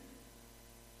him,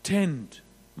 tend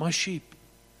my sheep.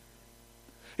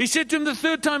 He said to him the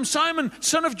third time, Simon,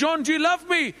 son of John, do you love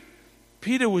me?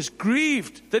 Peter was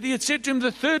grieved that he had said to him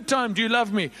the third time, do you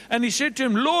love me? And he said to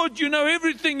him, Lord, you know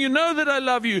everything. You know that I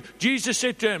love you. Jesus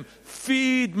said to him,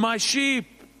 feed my sheep.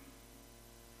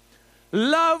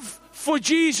 Love for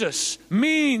Jesus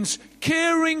means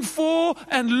caring for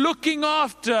and looking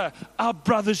after our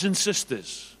brothers and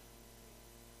sisters.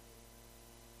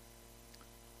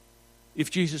 If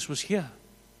Jesus was here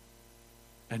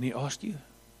and he asked you,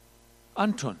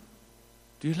 Anton,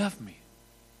 do you love me?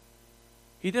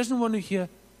 He doesn't want to hear,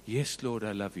 yes, Lord,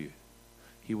 I love you.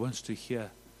 He wants to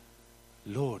hear,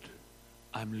 Lord,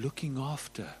 I'm looking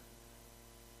after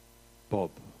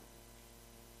Bob,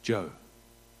 Joe,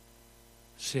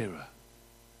 Sarah,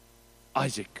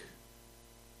 Isaac.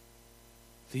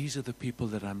 These are the people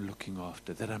that I'm looking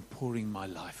after, that I'm pouring my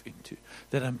life into,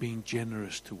 that I'm being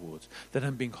generous towards, that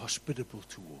I'm being hospitable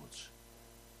towards.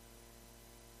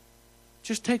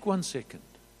 Just take 1 second.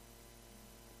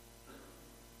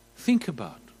 Think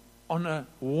about, on a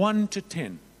 1 to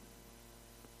 10,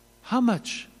 how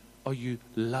much are you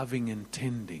loving and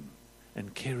tending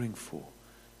and caring for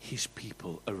His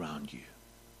people around you?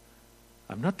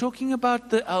 I'm not talking about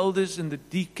the elders and the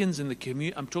deacons and the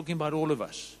community. I'm talking about all of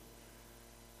us.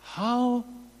 How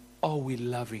are we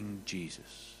loving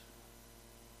Jesus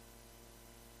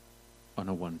on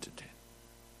a 1 to 10?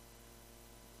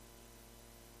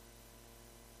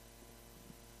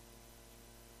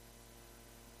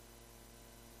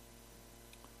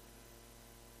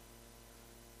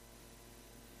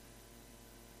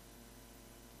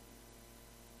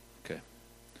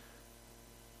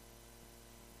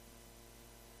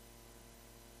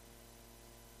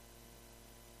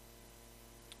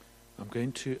 I'm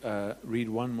going to read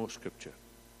one more scripture.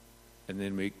 And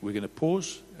then we're going to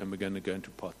pause and we're going to go into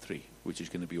part 3, which is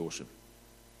going to be awesome.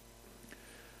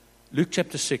 Luke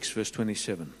chapter 6, verse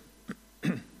 27.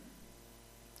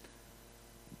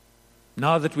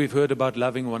 Now that we've heard about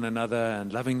loving one another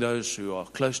and loving those who are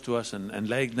close to us and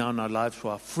laying down our lives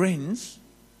for our friends,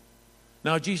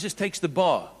 now Jesus takes the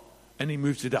bar and He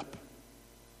moves it up.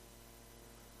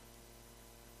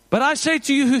 But I say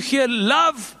to you who hear,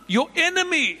 love your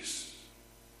enemies.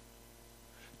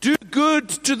 Do good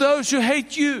to those who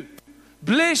hate you.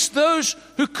 Bless those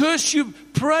who curse you.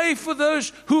 Pray for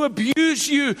those who abuse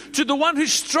you. To the one who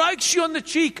strikes you on the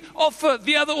cheek, offer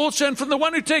the other also. And from the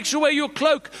one who takes away your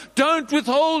cloak, don't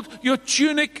withhold your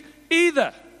tunic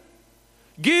either.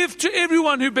 Give to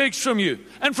everyone who begs from you.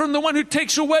 And from the one who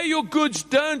takes away your goods,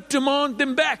 don't demand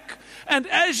them back. And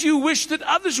as you wish that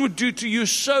others would do to you,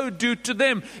 so do to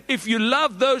them. If you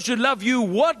love those who love you,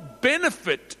 what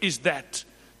benefit is that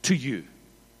to you?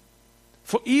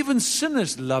 For even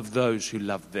sinners love those who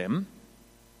love them.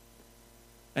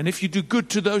 And if you do good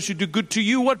to those who do good to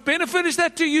you, what benefit is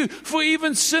that to you? For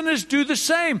even sinners do the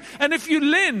same. And if you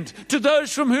lend to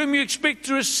those from whom you expect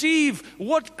to receive,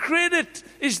 what credit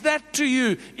is that to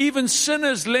you? Even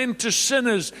sinners lend to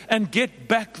sinners and get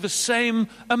back the same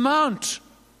amount.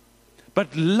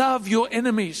 But love your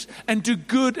enemies and do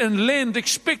good and lend,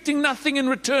 expecting nothing in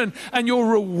return. And your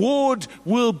reward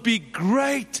will be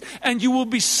great, and you will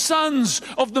be sons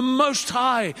of the Most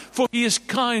High, for He is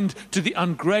kind to the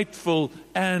ungrateful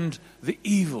and the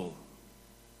evil.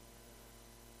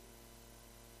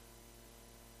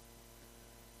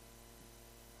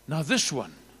 Now this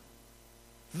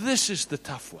is the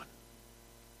tough one.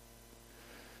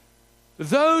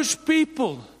 Those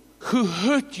people who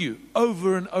hurt you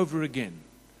over and over again,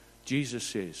 Jesus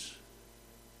says,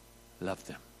 love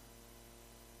them.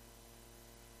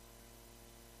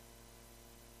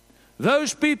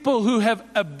 Those people who have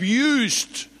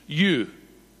abused you,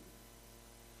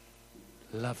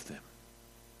 love them.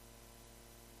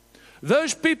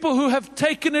 Those people who have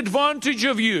taken advantage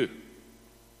of you,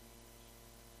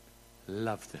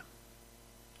 love them.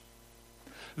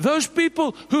 Those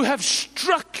people who have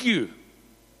struck you,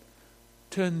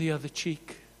 turn the other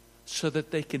cheek so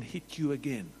that they can hit you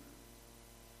again.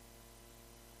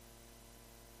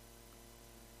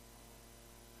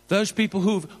 Those people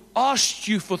who've asked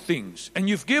you for things and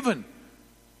you've given,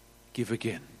 give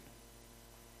again.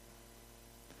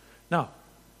 Now,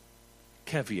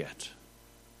 caveat.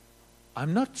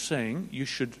 I'm not saying you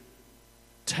should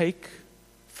take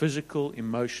physical,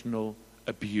 emotional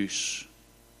abuse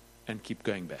and keep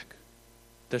going back.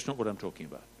 That's not what I'm talking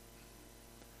about.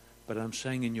 But I'm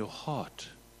saying in your heart,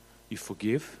 you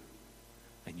forgive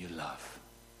and you love.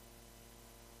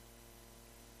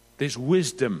 There's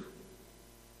wisdom.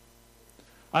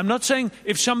 I'm not saying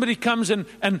if somebody comes and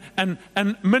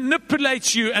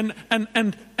manipulates you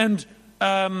and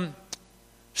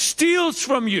steals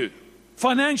from you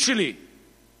financially,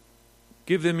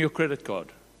 give them your credit card.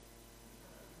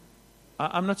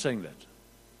 I'm not saying that.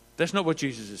 That's not what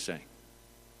Jesus is saying.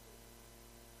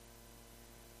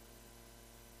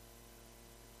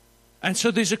 And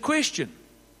so there's a question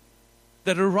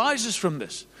that arises from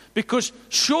this. Because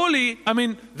surely,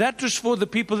 that was for the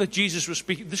people that Jesus was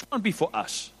speaking. This can't be for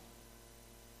us.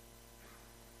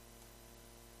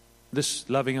 This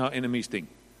loving our enemies thing.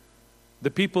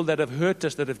 The people that have hurt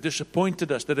us, that have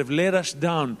disappointed us, that have let us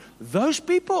down. Those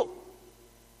people.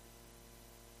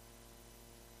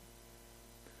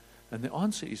 And the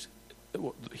answer is,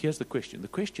 here's the question. The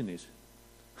question is,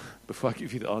 before I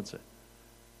give you the answer,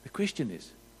 the question is,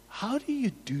 how do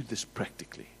you do this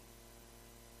practically?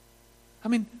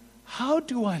 How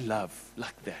do I love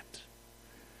like that?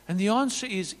 And the answer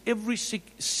is every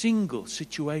single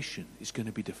situation is going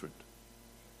to be different.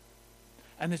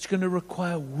 And it's going to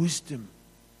require wisdom.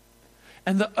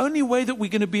 And the only way that we're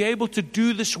going to be able to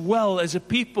do this well as a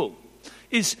people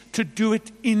is to do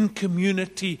it in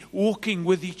community, walking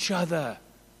with each other,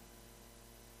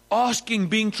 asking,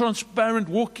 being transparent,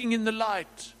 walking in the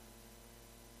light.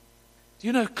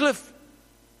 You know, Cliff,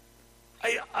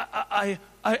 I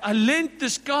lent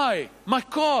this guy my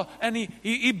car, and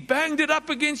he banged it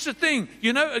up against the thing,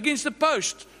 against the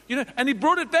post, and he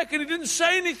brought it back and he didn't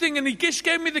say anything, and he just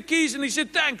gave me the keys and he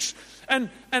said thanks. And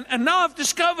now I've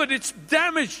discovered it's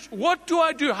damaged. What do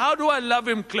I do? How do I love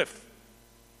him, Cliff?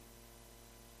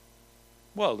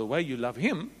 Well, the way you love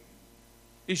him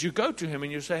is you go to him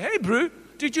and you say, hey, bro,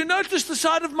 did you notice the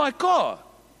side of my car?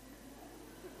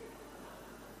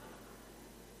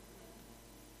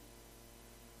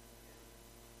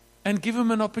 And give him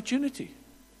an opportunity.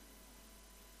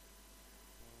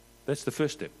 That's the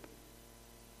first step.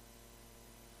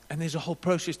 And there's a whole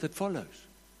process that follows.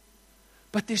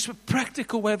 But there's a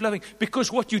practical way of loving.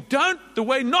 Because what you don't, the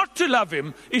way not to love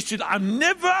him is to, I'm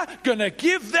never going to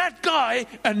give that guy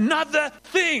another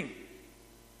thing.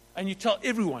 And you tell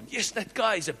everyone, yes, that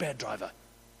guy is a bad driver.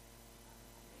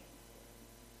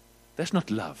 That's not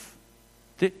love.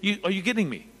 Are you getting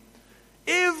me?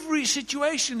 Every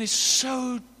situation is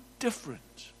so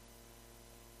different.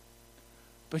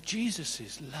 But Jesus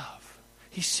says love.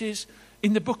 He says,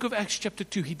 In the book of Acts chapter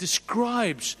 2, he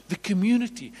describes the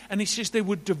community, and he says they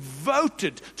were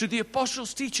devoted to the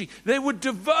apostles' teaching. They were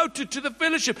devoted to the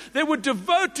fellowship. They were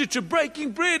devoted to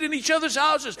breaking bread in each other's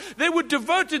houses. They were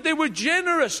devoted. They were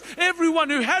generous. Everyone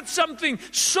who had something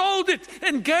sold it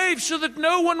and gave so that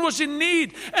no one was in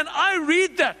need. And I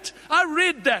read that. I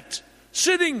read that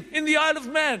sitting in the Isle of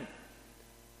Man,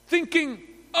 thinking,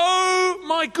 oh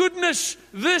my goodness,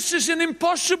 this is an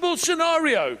impossible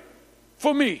scenario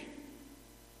for me.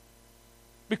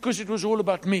 Because it was all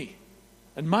about me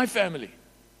and my family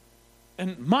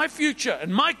and my future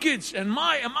and my kids and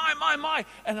my.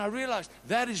 And I realized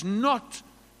that is not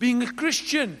being a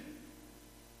Christian.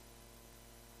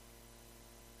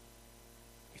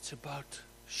 It's about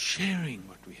sharing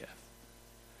what we have.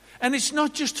 And it's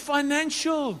not just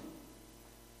financial.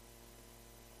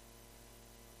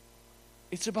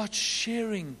 It's about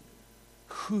sharing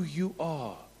who you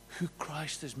are, who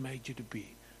Christ has made you to be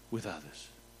with others.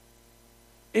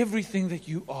 Everything that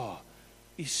you are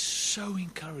is so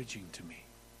encouraging to me.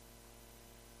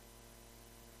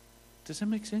 Does that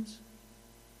make sense?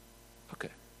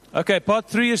 Okay, part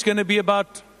 3 is going to be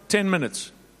about 10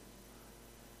 minutes.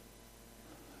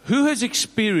 Who has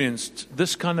experienced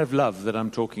this kind of love that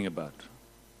I'm talking about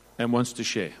and wants to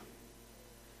share?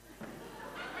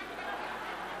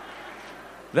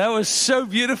 That was so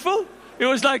beautiful. It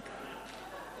was like,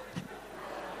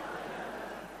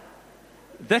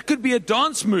 that could be a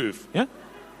dance move, yeah?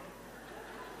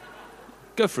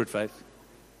 Go for it, Faith.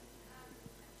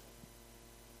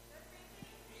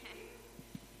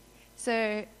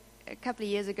 So a couple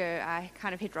of years ago, I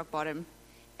kind of hit rock bottom,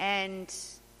 and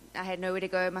I had nowhere to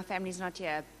go. My family's not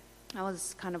here. I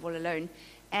was kind of all alone.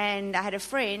 And I had a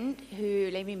friend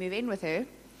who let me move in with her,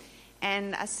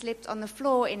 and I slept on the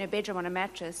floor in her bedroom on a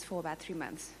mattress for about 3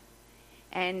 months.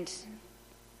 And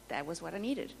that was what I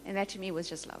needed. And that to me was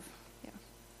just love.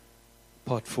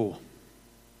 Part 4.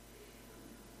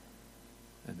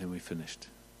 And then we finished.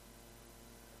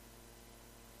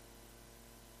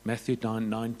 Matthew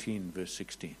 19, verse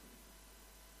 16.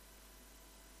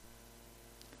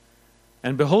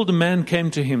 And behold, a man came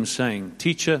to him, saying,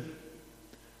 Teacher,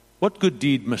 what good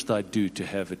deed must I do to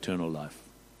have eternal life?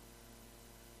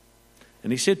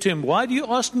 And he said to him, Why do you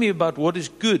ask me about what is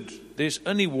good? There's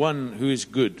only one who is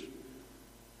good.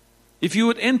 If you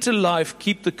would enter life,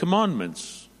 keep the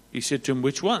commandments. He said to him,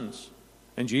 Which ones?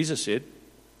 And Jesus said,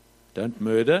 Don't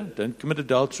murder, don't commit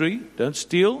adultery, don't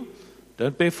steal,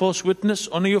 don't bear false witness,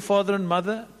 honor your father and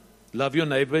mother, love your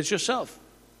neighbor as yourself.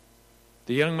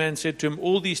 The young man said to him,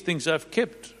 All these things I've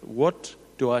kept, what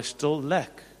do I still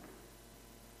lack?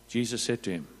 Jesus said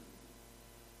to him,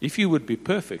 If you would be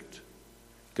perfect,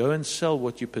 go and sell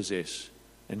what you possess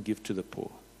and give to the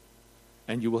poor,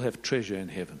 and you will have treasure in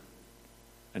heaven.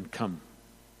 And come,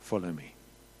 follow me.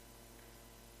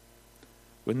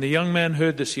 When the young man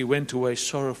heard this, he went away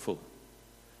sorrowful,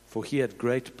 for he had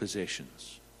great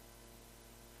possessions.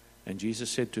 And Jesus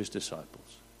said to his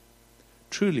disciples,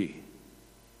 Truly,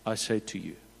 I say to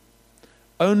you,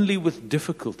 only with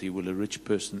difficulty will a rich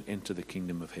person enter the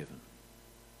kingdom of heaven.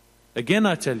 Again,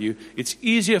 I tell you, it's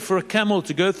easier for a camel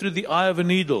to go through the eye of a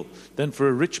needle than for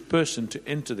a rich person to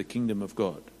enter the kingdom of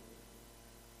God.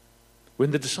 When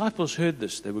the disciples heard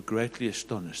this, they were greatly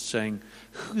astonished, saying,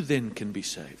 Who then can be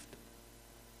saved?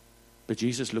 But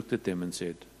Jesus looked at them and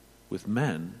said, With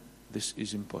man, this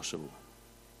is impossible.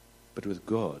 But with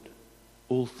God,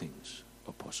 all things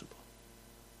are possible.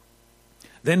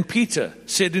 Then Peter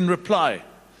said in reply,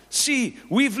 See,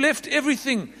 we've left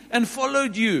everything and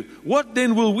followed you. What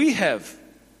then will we have?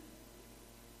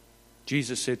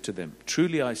 Jesus said to them,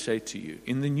 Truly I say to you,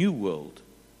 in the new world,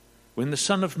 when the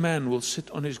Son of Man will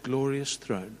sit on his glorious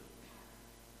throne,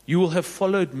 you will have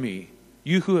followed me.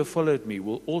 You who have followed me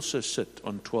will also sit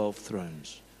on 12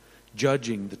 thrones,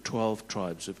 judging the 12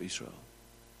 tribes of Israel.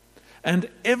 And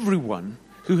everyone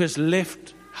who has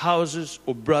left houses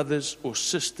or brothers or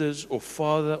sisters or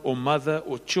father or mother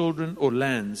or children or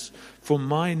lands for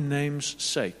my name's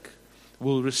sake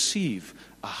will receive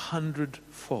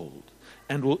 100-fold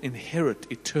and will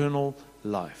inherit eternal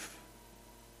life.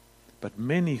 But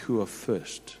many who are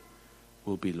first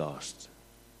will be last,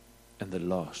 and the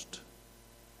last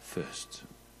first.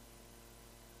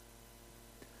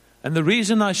 And the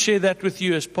reason I share that with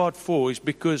you as part 4 is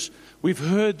because we've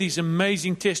heard these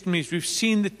amazing testimonies. We've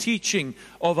seen the teaching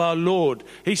of our Lord.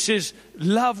 He says,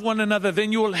 love one another,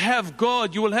 then you will have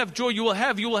God, you will have joy, you will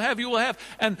have.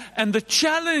 And the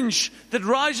challenge that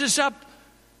rises up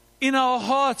in our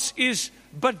hearts is,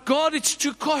 but God, it's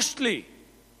too costly.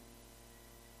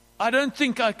 I don't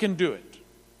think I can do it.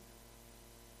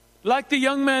 Like the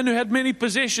young man who had many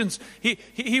possessions,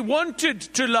 he wanted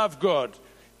to love God.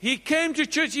 He came to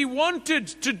church, he wanted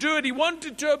to do it, he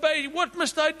wanted to obey. What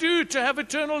must I do to have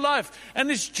eternal life? And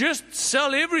it's just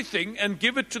sell everything and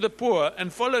give it to the poor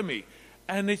and follow me.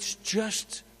 And it's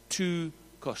just too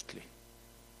costly.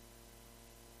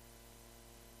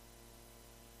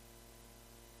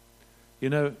 You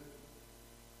know,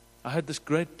 I had this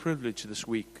great privilege this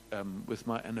week with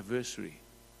my anniversary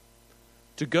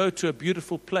to go to a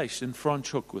beautiful place in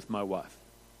Franschhoek with my wife.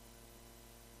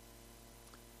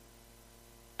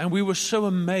 And we were so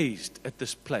amazed at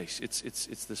this place.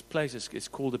 It's this place, it's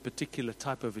called a particular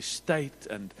type of estate,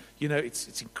 and you know,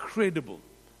 it's incredible.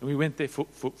 And we went there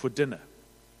for dinner.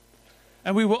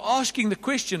 And we were asking the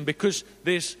question, because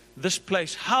there's this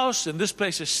place house, and this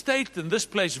place estate, and this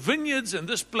place vineyards, and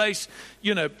this place,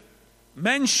 you know,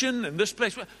 mansion, and this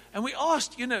place. And we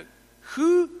asked, you know,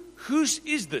 whose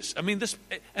is this? I mean, this,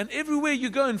 and everywhere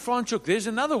you go in Franschhoek, there's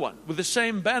another one with the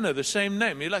same banner, the same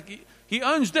name. You're like, he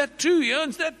owns that too, he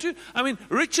owns that too. I mean,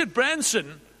 Richard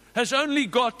Branson has only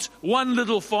got one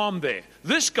little farm there.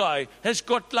 This guy has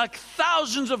got like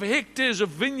thousands of hectares of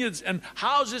vineyards and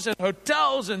houses and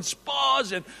hotels and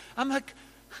spas. And I'm like,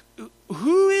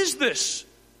 who is this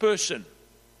person?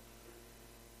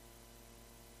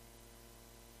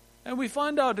 And we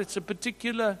find out it's a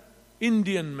particular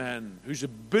Indian man who's a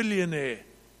billionaire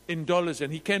in dollars,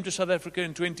 and he came to South Africa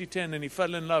in 2010 and he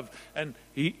fell in love and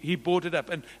he bought it up.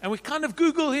 And we kind of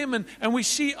Google him and we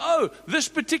see, oh, this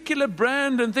particular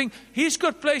brand and thing, he's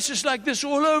got places like this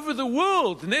all over the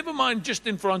world, never mind just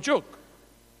in Franschhoek.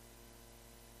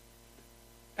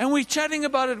 And we're chatting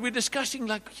about it, we're discussing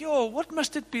like, what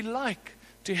must it be like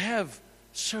to have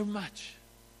so much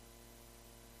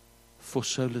for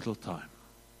so little time?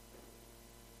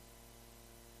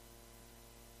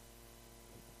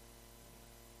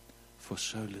 For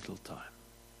so little time.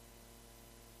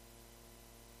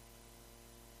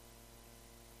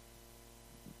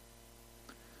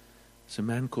 There's a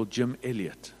man called Jim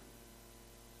Elliot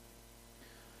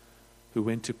who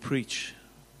went to preach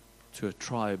to a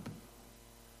tribe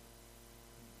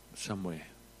somewhere,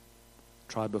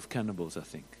 tribe of cannibals, I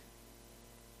think,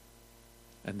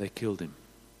 and they killed him.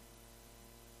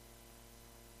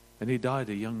 And he died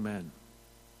a young man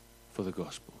for the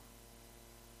gospel.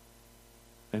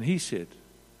 And he said,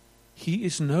 he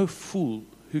is no fool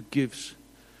who gives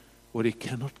what he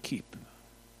cannot keep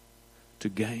to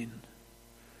gain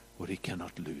what he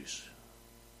cannot lose.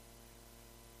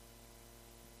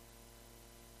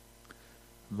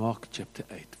 Mark chapter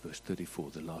 8, verse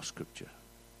 34, the last scripture.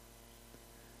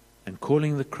 And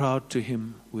calling the crowd to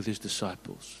him with his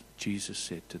disciples, Jesus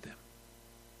said to them,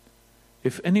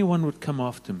 if anyone would come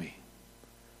after me,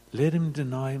 let him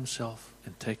deny himself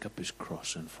and take up his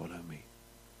cross and follow me.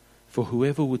 For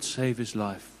whoever would save his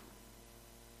life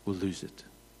will lose it.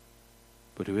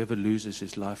 But whoever loses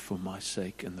his life for my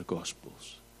sake and the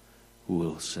gospel's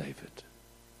will save it.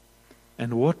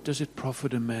 And what does it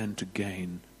profit a man to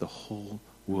gain the whole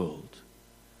world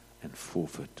and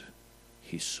forfeit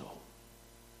his soul?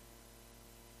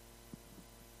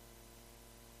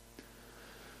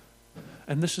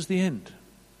 And this is the end.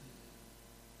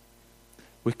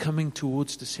 We're coming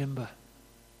towards December.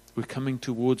 We're coming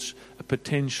towards a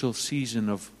potential season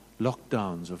of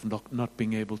lockdowns, of not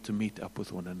being able to meet up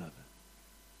with one another.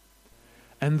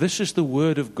 And this is the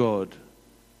word of God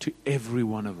to every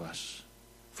one of us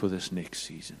for this next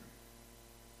season.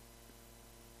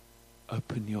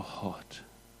 Open your heart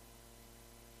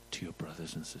to your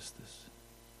brothers and sisters.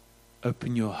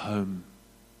 Open your home.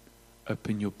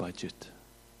 Open your budget.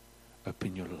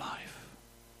 Open your life.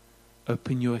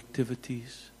 Open your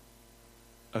activities.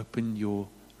 Open your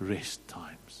rest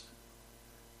times.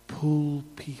 Pull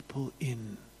people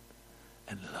in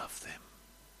and love them.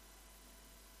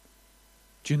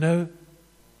 Do you know,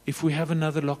 if we have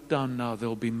another lockdown now, there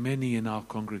will be many in our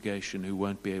congregation who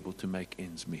won't be able to make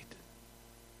ends meet.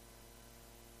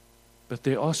 But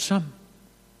there are some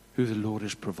who the Lord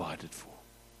has provided for,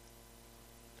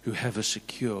 who have a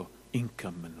secure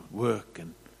income and work.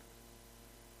 And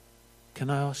can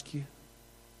I ask you,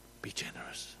 be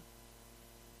generous.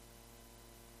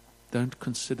 Don't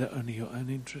consider only your own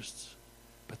interests,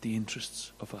 but the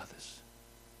interests of others.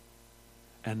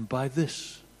 And by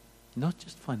this, not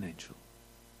just financial,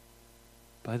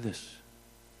 by this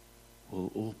will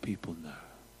all people know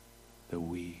that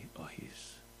we are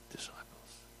his disciples,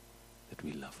 that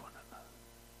we love one another.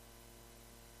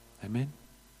 Amen?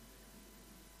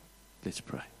 Let's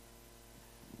pray.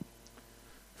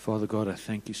 Father God, I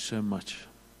thank you so much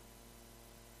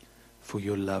for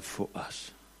your love for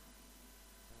us.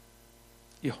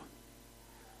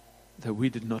 That we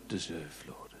did not deserve,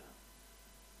 Lord.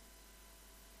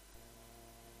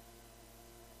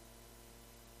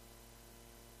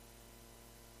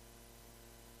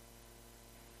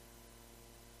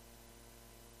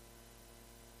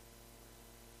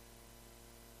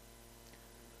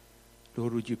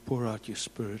 Lord, would you pour out your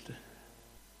Spirit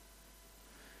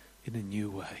in a new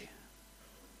way?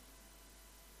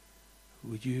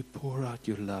 Would you pour out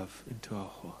your love into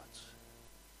our hearts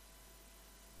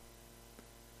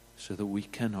so that we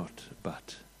cannot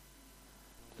but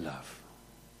love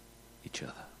each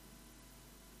other?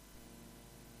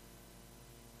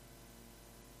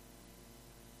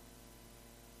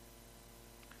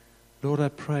 Lord, I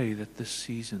pray that this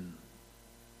season,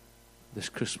 this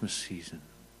Christmas season,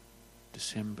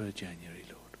 December, January,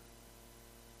 Lord,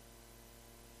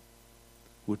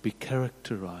 would be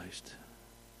characterized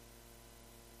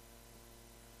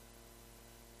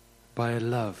by a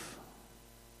love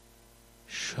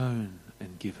shown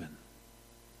and given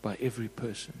by every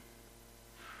person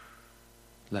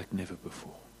like never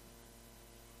before.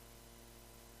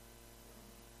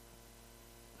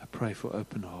 I pray for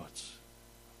open hearts,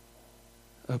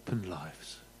 open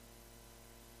lives,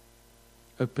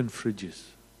 open fridges,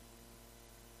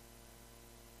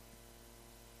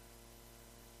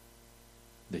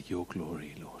 that your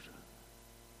glory, Lord,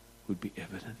 would be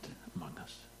evident among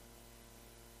us.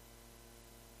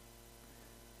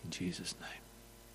 In Jesus' name.